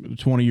the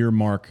 20-year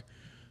mark?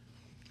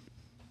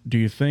 do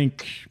you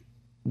think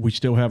we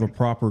still have a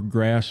proper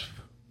grasp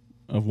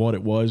of what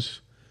it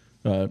was?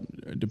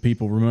 Do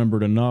people remember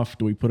it enough?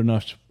 Do we put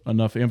enough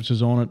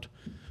emphasis on it?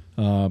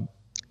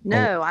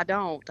 No, I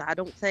don't. I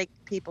don't think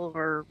people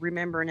are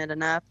remembering it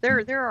enough. There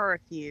are a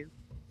few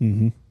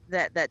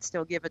that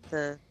still give it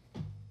the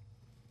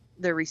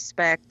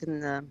respect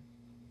and the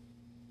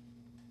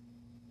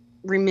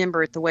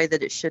remember it the way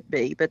that it should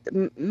be. But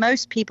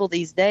most people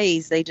these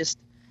days,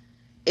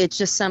 it's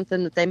just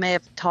something that they may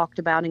have talked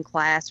about in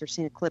class or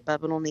seen a clip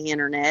of it on the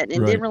internet, and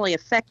it didn't really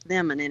affect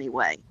them in any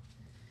way.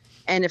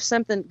 And if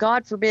something,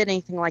 God forbid,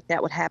 anything like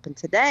that would happen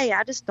today,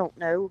 I just don't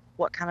know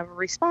what kind of a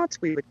response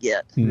we would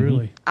get.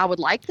 Really? I would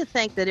like to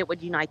think that it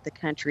would unite the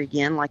country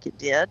again like it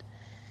did,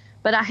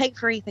 but I hate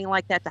for anything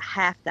like that to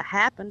have to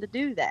happen to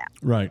do that.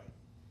 Right.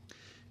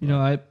 You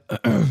know,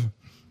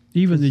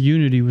 even the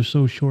unity was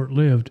so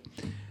short-lived.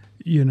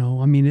 You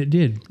know, I mean, it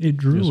did. It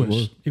drew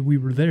us. We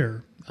were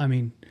there. I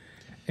mean,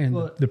 and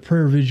the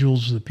prayer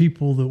vigils, the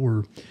people that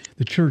were,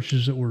 the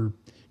churches that were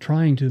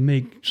trying to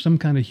make some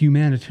kind of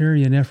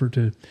humanitarian effort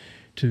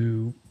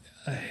to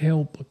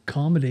help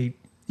accommodate,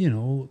 you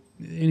know,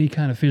 any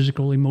kind of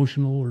physical,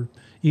 emotional, or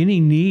any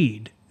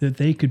need that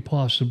they could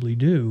possibly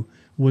do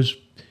was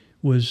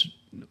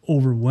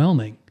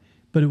overwhelming.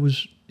 But it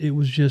was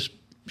just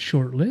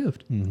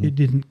short-lived. It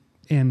didn't,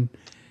 and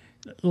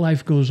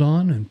life goes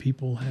on, and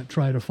people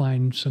try to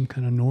find some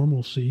kind of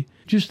normalcy.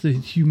 Just the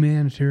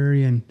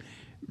humanitarian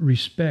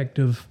respect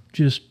of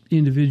just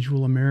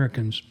individual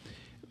Americans.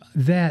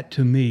 That,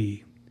 to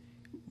me,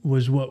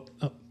 was what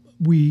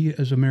we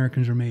as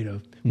Americans are made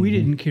of. We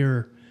didn't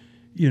care,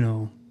 you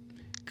know,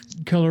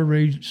 color,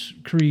 race,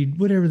 creed,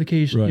 whatever the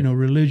case, you know,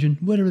 religion,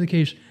 whatever the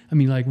case. I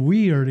mean, like,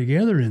 we are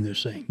together in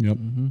this thing. Yep.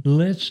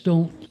 Let's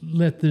don't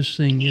let this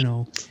thing, you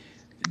know,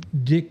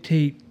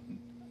 dictate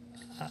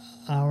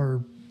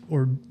or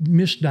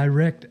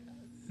misdirect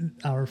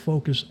our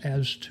focus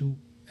as to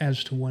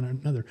one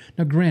another.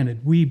 Now,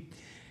 granted,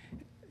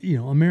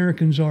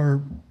 Americans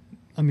are,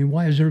 I mean,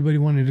 why is everybody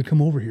wanting to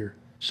come over here?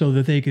 So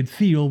that they could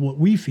feel what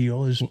we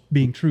feel as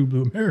being true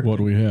blue American. What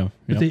we have.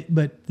 Yep.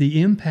 But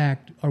the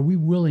impact, are we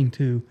willing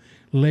to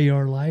lay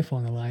our life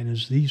on the line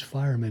as these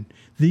firemen,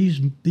 these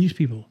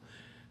people?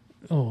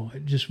 Oh,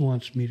 it just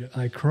wants me to,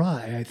 I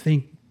cry. I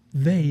think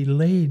they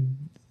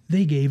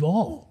gave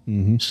all.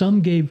 Some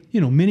gave, you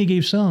know, many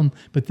gave some,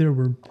 but there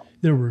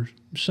were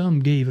some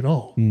gave it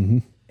all.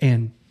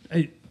 And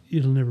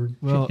it'll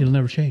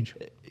never change.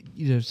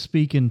 You know,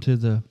 speaking to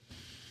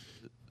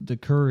the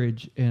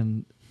courage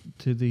and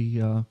to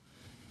the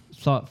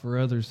thought for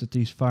others that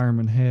these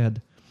firemen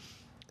had,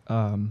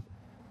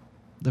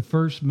 the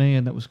first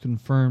man that was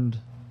confirmed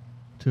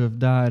to have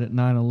died at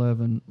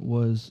 9/11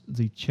 was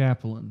the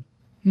chaplain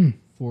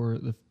for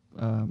the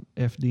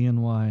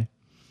FDNY,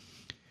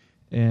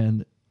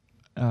 and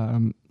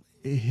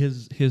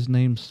his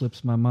name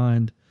slips my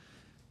mind,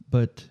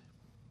 but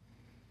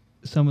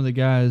some of the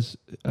guys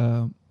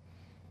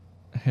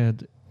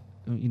had,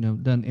 you know,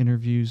 done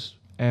interviews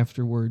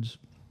afterwards,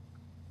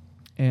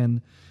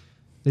 and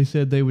they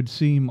said they would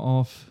see him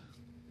off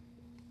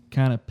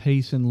kind of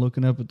pacing,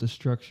 looking up at the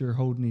structure,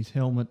 holding his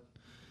helmet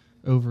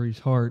over his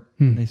heart.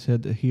 And they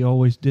said that he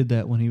always did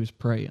that when he was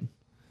praying.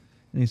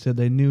 And he said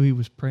they knew he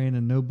was praying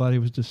and nobody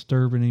was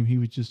disturbing him. He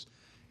was just,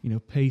 you know,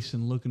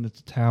 pacing, looking at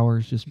the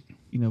towers, just,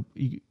 you know,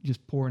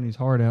 just pouring his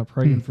heart out,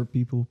 praying for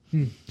people.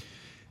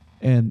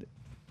 And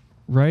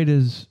right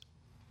as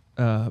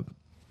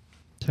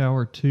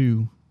Tower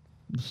 2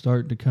 was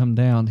starting to come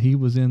down, he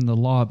was in the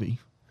lobby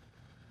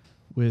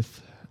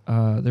with,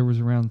 there was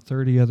around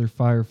 30 other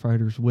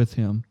firefighters with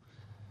him.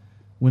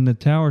 When the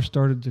tower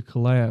started to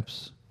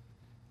collapse,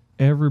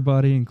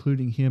 everybody,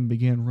 including him,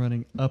 began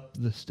running up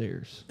the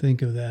stairs.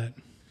 Think of that.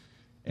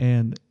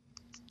 And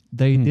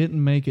they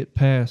didn't make it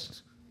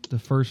past the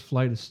first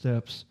flight of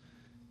steps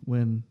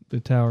when the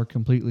tower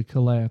completely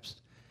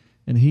collapsed.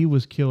 And he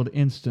was killed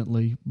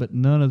instantly, but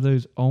none of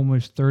those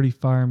almost 30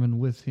 firemen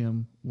with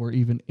him were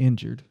even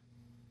injured.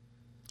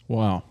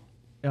 Wow.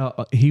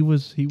 He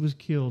was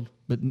killed,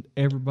 but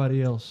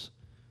everybody else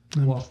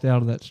walked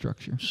out of that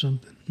structure.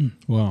 Something.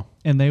 Wow.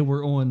 And they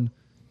were on,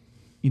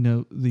 you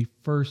know, the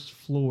first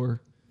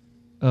floor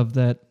of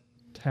that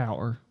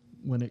tower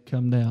when it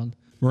come down.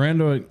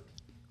 Miranda,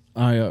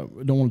 I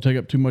don't want to take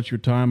up too much of your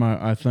time.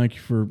 I thank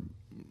you for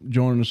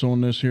joining us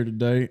on this here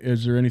today.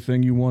 Is there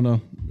anything you want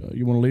to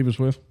leave us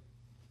with?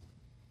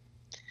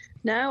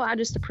 No, I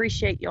just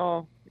appreciate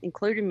y'all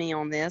including me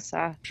on this.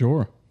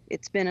 Sure.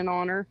 It's been an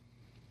honor,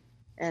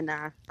 and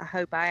I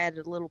hope I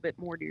added a little bit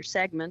more to your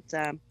segment.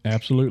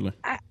 Absolutely.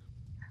 I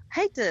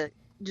hate to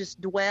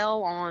just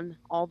dwell on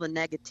all the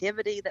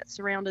negativity that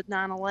surrounded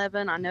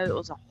 9/11. I know it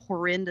was a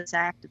horrendous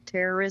act of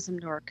terrorism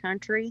to our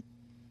country,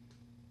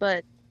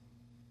 but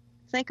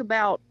think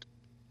about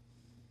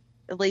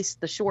at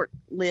least the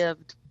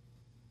short-lived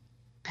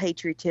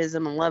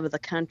patriotism and love of the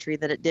country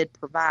that it did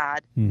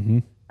provide.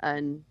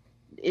 And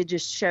it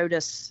just showed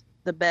us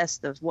the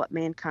best of what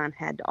mankind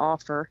had to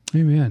offer.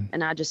 Amen.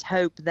 And I just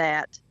hope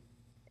that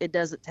it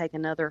doesn't take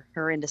another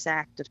horrendous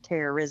act of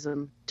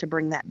terrorism to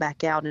bring that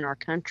back out in our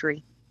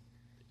country.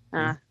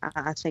 I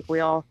think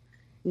we all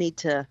need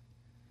to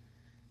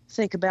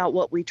think about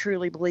what we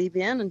truly believe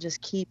in and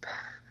just keep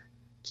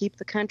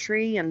the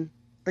country and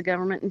the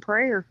government in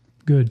prayer.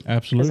 Good.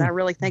 Absolutely. Because I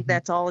really think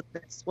that's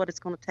what it's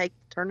going to take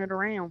to turn it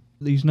around.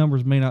 These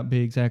numbers may not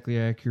be exactly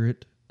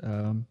accurate,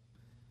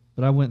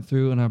 but I went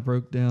through and I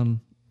broke down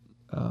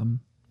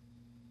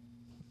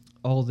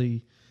all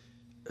the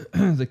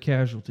the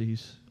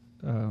casualties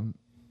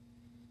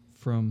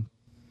from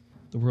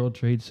the World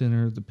Trade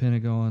Center, the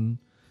Pentagon,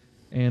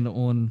 and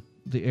on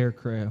the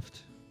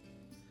aircraft.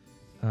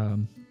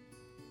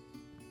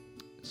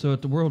 So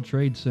at the World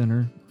Trade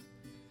Center,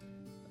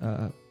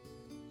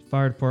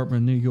 Fire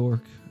Department of New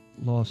York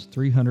lost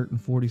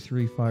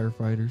 343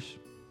 firefighters.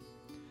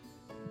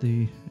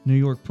 The New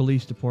York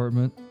Police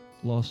Department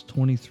lost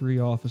 23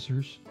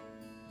 officers.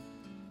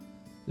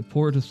 The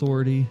Port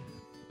Authority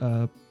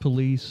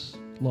Police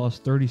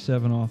lost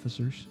 37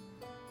 officers.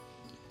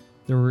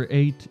 There were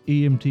 8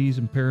 EMTs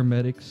and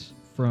paramedics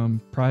from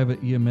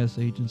private EMS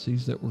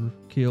agencies that were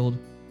killed.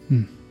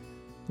 There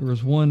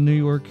was 1 New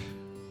York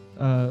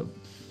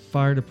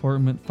Fire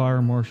Department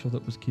fire marshal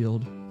that was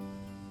killed.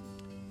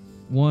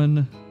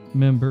 1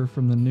 member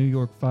from the New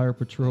York Fire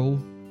Patrol,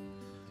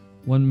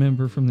 1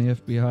 member from the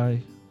FBI,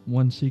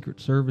 1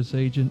 Secret Service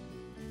agent,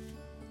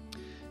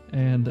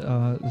 and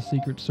the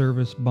Secret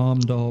Service bomb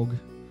dog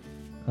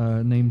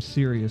named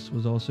Sirius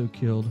was also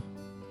killed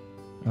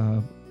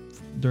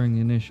during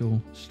the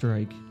initial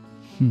strike.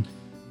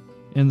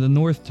 In the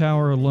North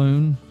Tower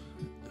alone,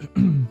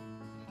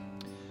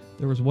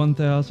 there was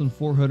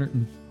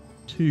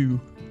 1,402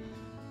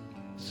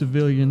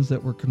 civilians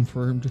that were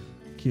confirmed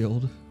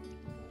killed.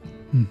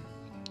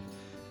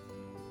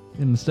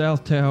 In the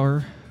South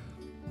Tower,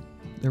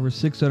 there were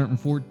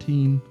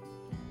 614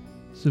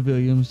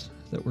 civilians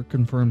that were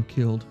confirmed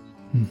killed,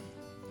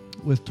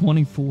 with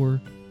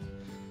 24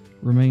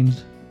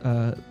 remains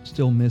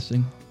still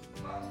missing.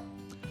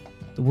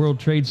 The World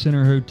Trade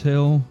Center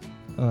Hotel,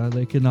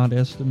 they could not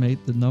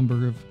estimate the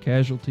number of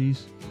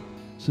casualties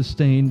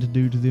sustained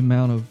due to the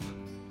amount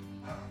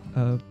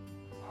of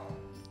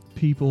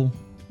people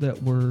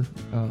that were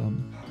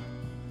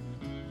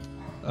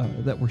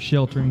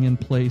sheltering in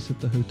place at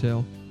the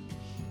hotel.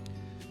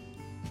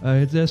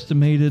 It's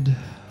estimated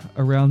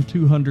around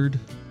 200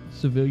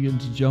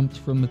 civilians jumped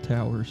from the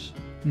towers.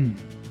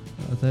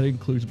 That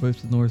includes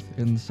both the North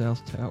and the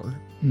South Tower.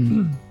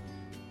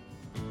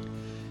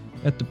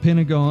 At the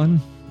Pentagon,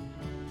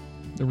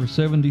 there were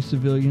 70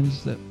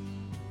 civilians that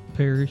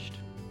perished.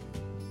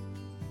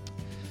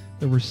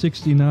 There were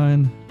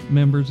 69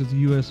 members of the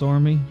U.S.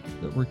 Army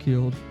that were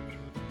killed,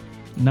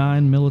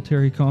 9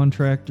 military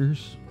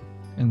contractors,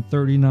 and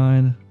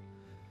 39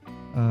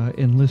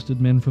 enlisted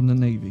men from the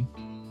Navy.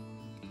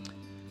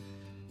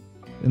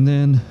 And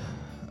then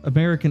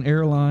American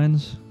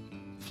Airlines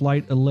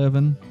Flight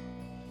 11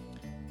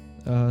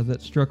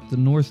 that struck the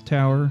North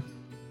Tower.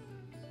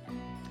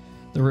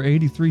 There were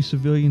 83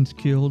 civilians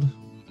killed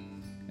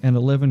and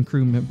 11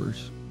 crew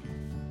members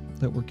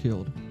that were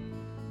killed.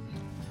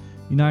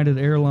 United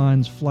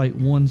Airlines Flight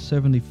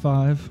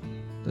 175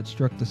 that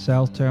struck the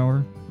South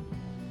Tower.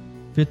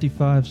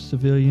 55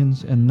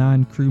 civilians and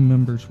 9 crew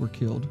members were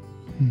killed.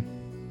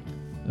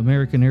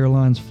 American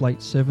Airlines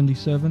Flight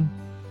 77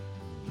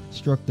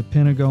 struck the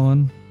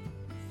Pentagon.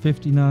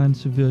 59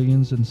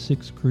 civilians and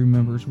 6 crew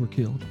members were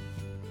killed.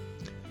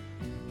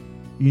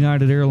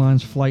 United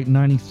Airlines Flight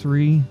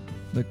 93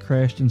 that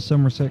crashed in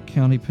Somerset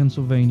County,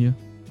 Pennsylvania.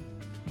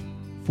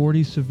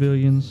 40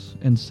 civilians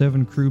and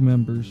 7 crew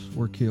members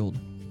were killed.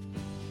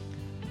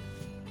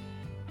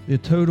 The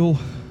total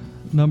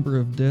number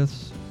of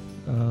deaths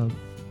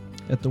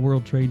at the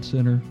World Trade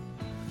Center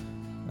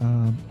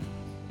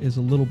is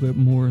a little bit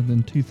more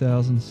than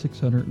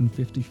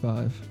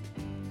 2,655.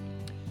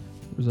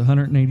 There was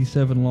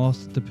 187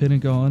 lost at the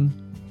Pentagon,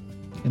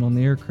 and on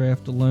the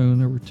aircraft alone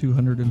there were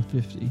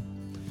 250.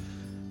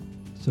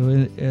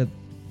 So at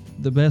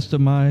the best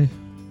of my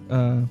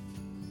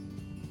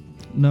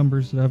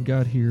numbers that I've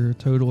got here, a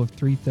total of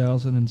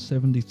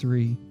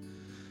 3,073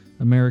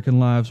 American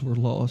lives were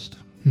lost.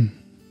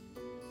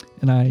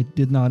 And I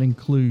did not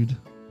include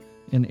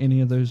in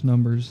any of those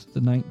numbers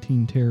the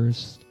 19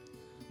 terrorists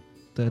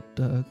that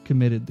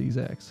committed these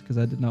acts, because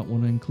I did not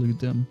want to include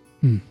them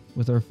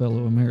with our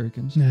fellow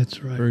Americans.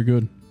 That's right. Very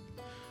good.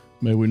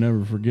 May we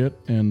never forget,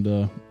 and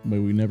may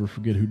we never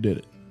forget who did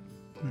it.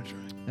 That's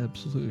right.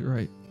 Absolutely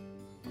right.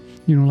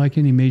 You know, like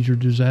any major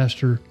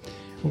disaster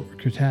or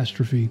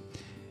catastrophe,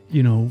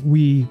 you know,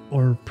 we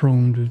are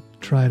prone to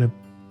try to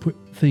put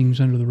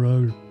things under the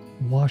rug or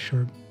wash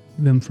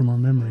them from our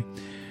memory.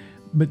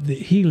 But the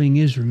healing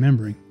is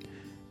remembering.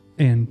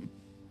 And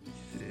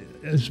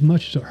as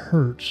much as it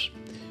hurts,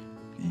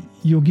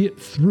 you'll get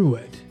through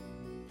it.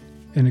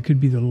 And it could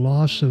be the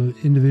loss of an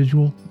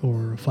individual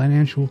or a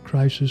financial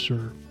crisis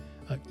or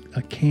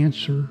a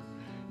cancer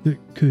that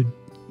could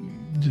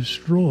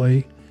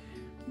destroy,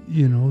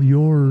 you know,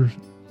 your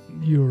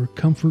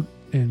comfort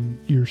and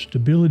your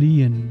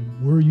stability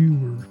and where you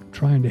were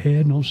trying to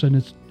head, and all of a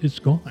sudden it's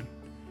gone.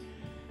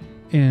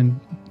 And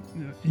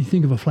you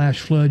think of a flash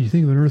flood, you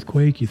think of an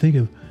earthquake, you think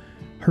of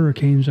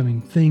hurricanes, I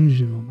mean, things,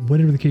 you know,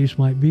 whatever the case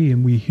might be,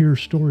 and we hear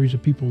stories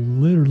of people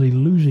literally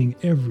losing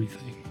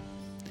everything.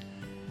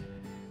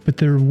 But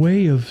their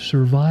way of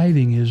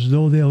surviving is,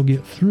 though they'll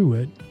get through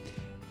it,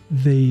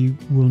 they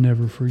will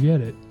never forget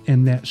it.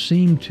 And that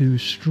seemed to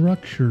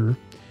structure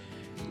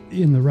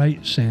in the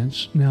right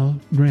sense. Now,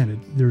 granted,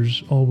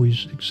 there's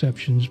always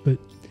exceptions, but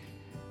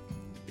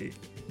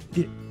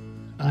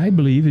I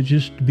believe it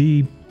just to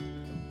be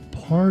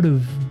part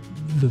of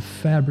the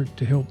fabric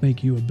to help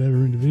make you a better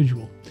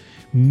individual,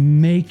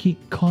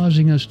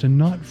 causing us to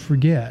not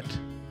forget.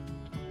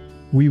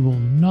 We will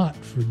not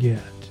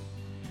forget.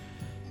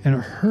 And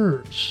it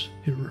hurts.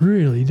 It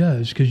really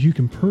does, because you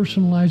can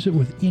personalize it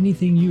with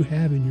anything you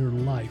have in your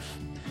life.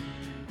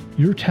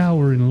 Your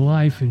tower in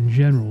life in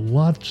general,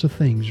 lots of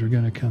things are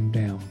going to come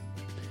down.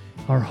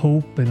 Our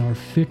hope and our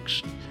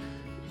fixed,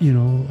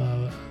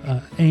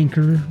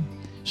 anchor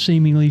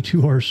seemingly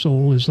to our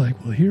soul is like,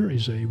 well, here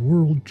is a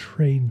World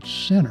Trade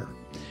Center.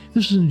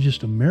 This isn't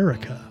just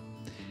America.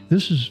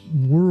 This is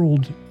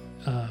world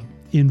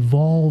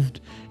involved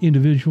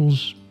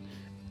individuals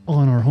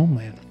on our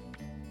homeland.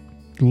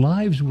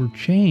 Lives were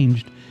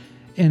changed,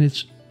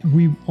 and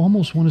we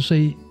almost want to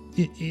say,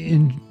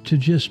 to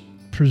just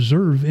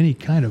preserve any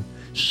kind of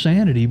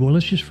sanity, well,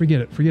 let's just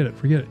forget it.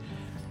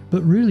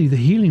 But really, the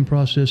healing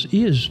process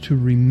is to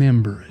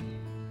remember it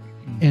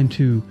and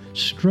to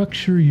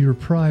structure your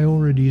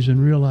priorities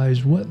and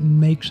realize what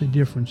makes a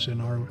difference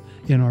in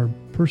our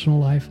personal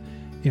life,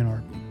 in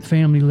our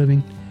family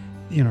living,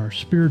 in our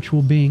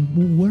spiritual being.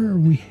 Well, where are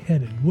we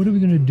headed? What are we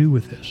going to do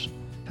with this?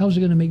 How is it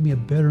going to make me a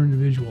better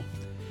individual?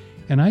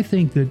 And I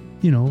think that,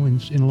 in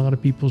a lot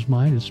of people's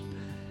mind, it's,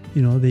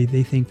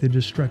 they think the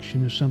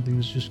destruction is something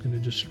that's just going to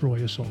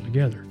destroy us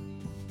altogether.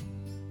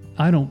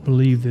 I don't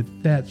believe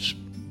that that's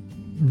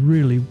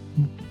really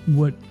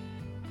what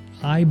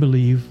I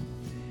believe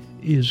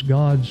is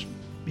God's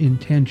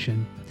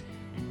intention.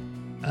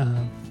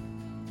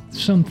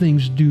 Some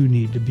things do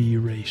need to be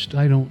erased.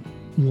 I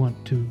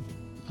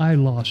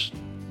lost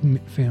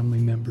family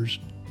members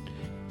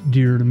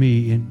dear to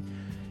me,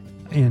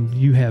 and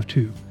you have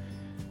too.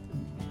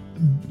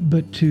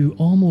 But to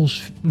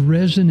almost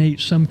resonate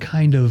some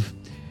kind of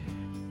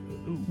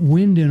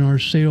wind in our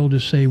sail to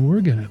say we're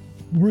gonna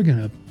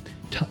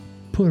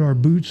put our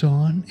boots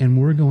on,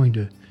 and we're going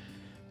to,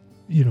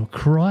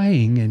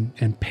 crying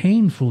and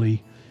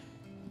painfully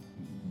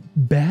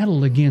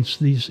battle against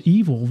this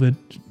evil that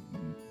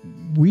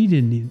we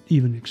didn't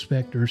even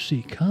expect or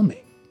see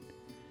coming.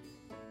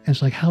 And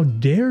it's like, how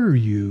dare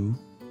you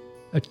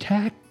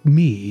attack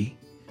me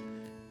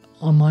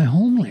on my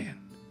homeland?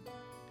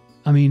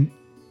 I mean,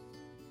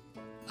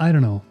 I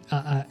don't know.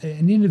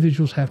 And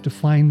individuals have to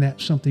find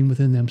that something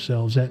within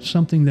themselves. That's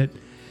something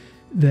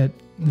that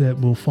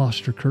will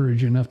foster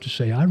courage enough to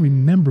say, I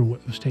remember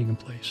what was taking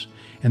place.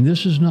 And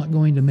this is not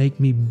going to make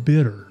me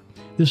bitter.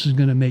 This is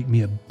going to make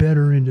me a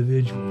better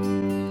individual.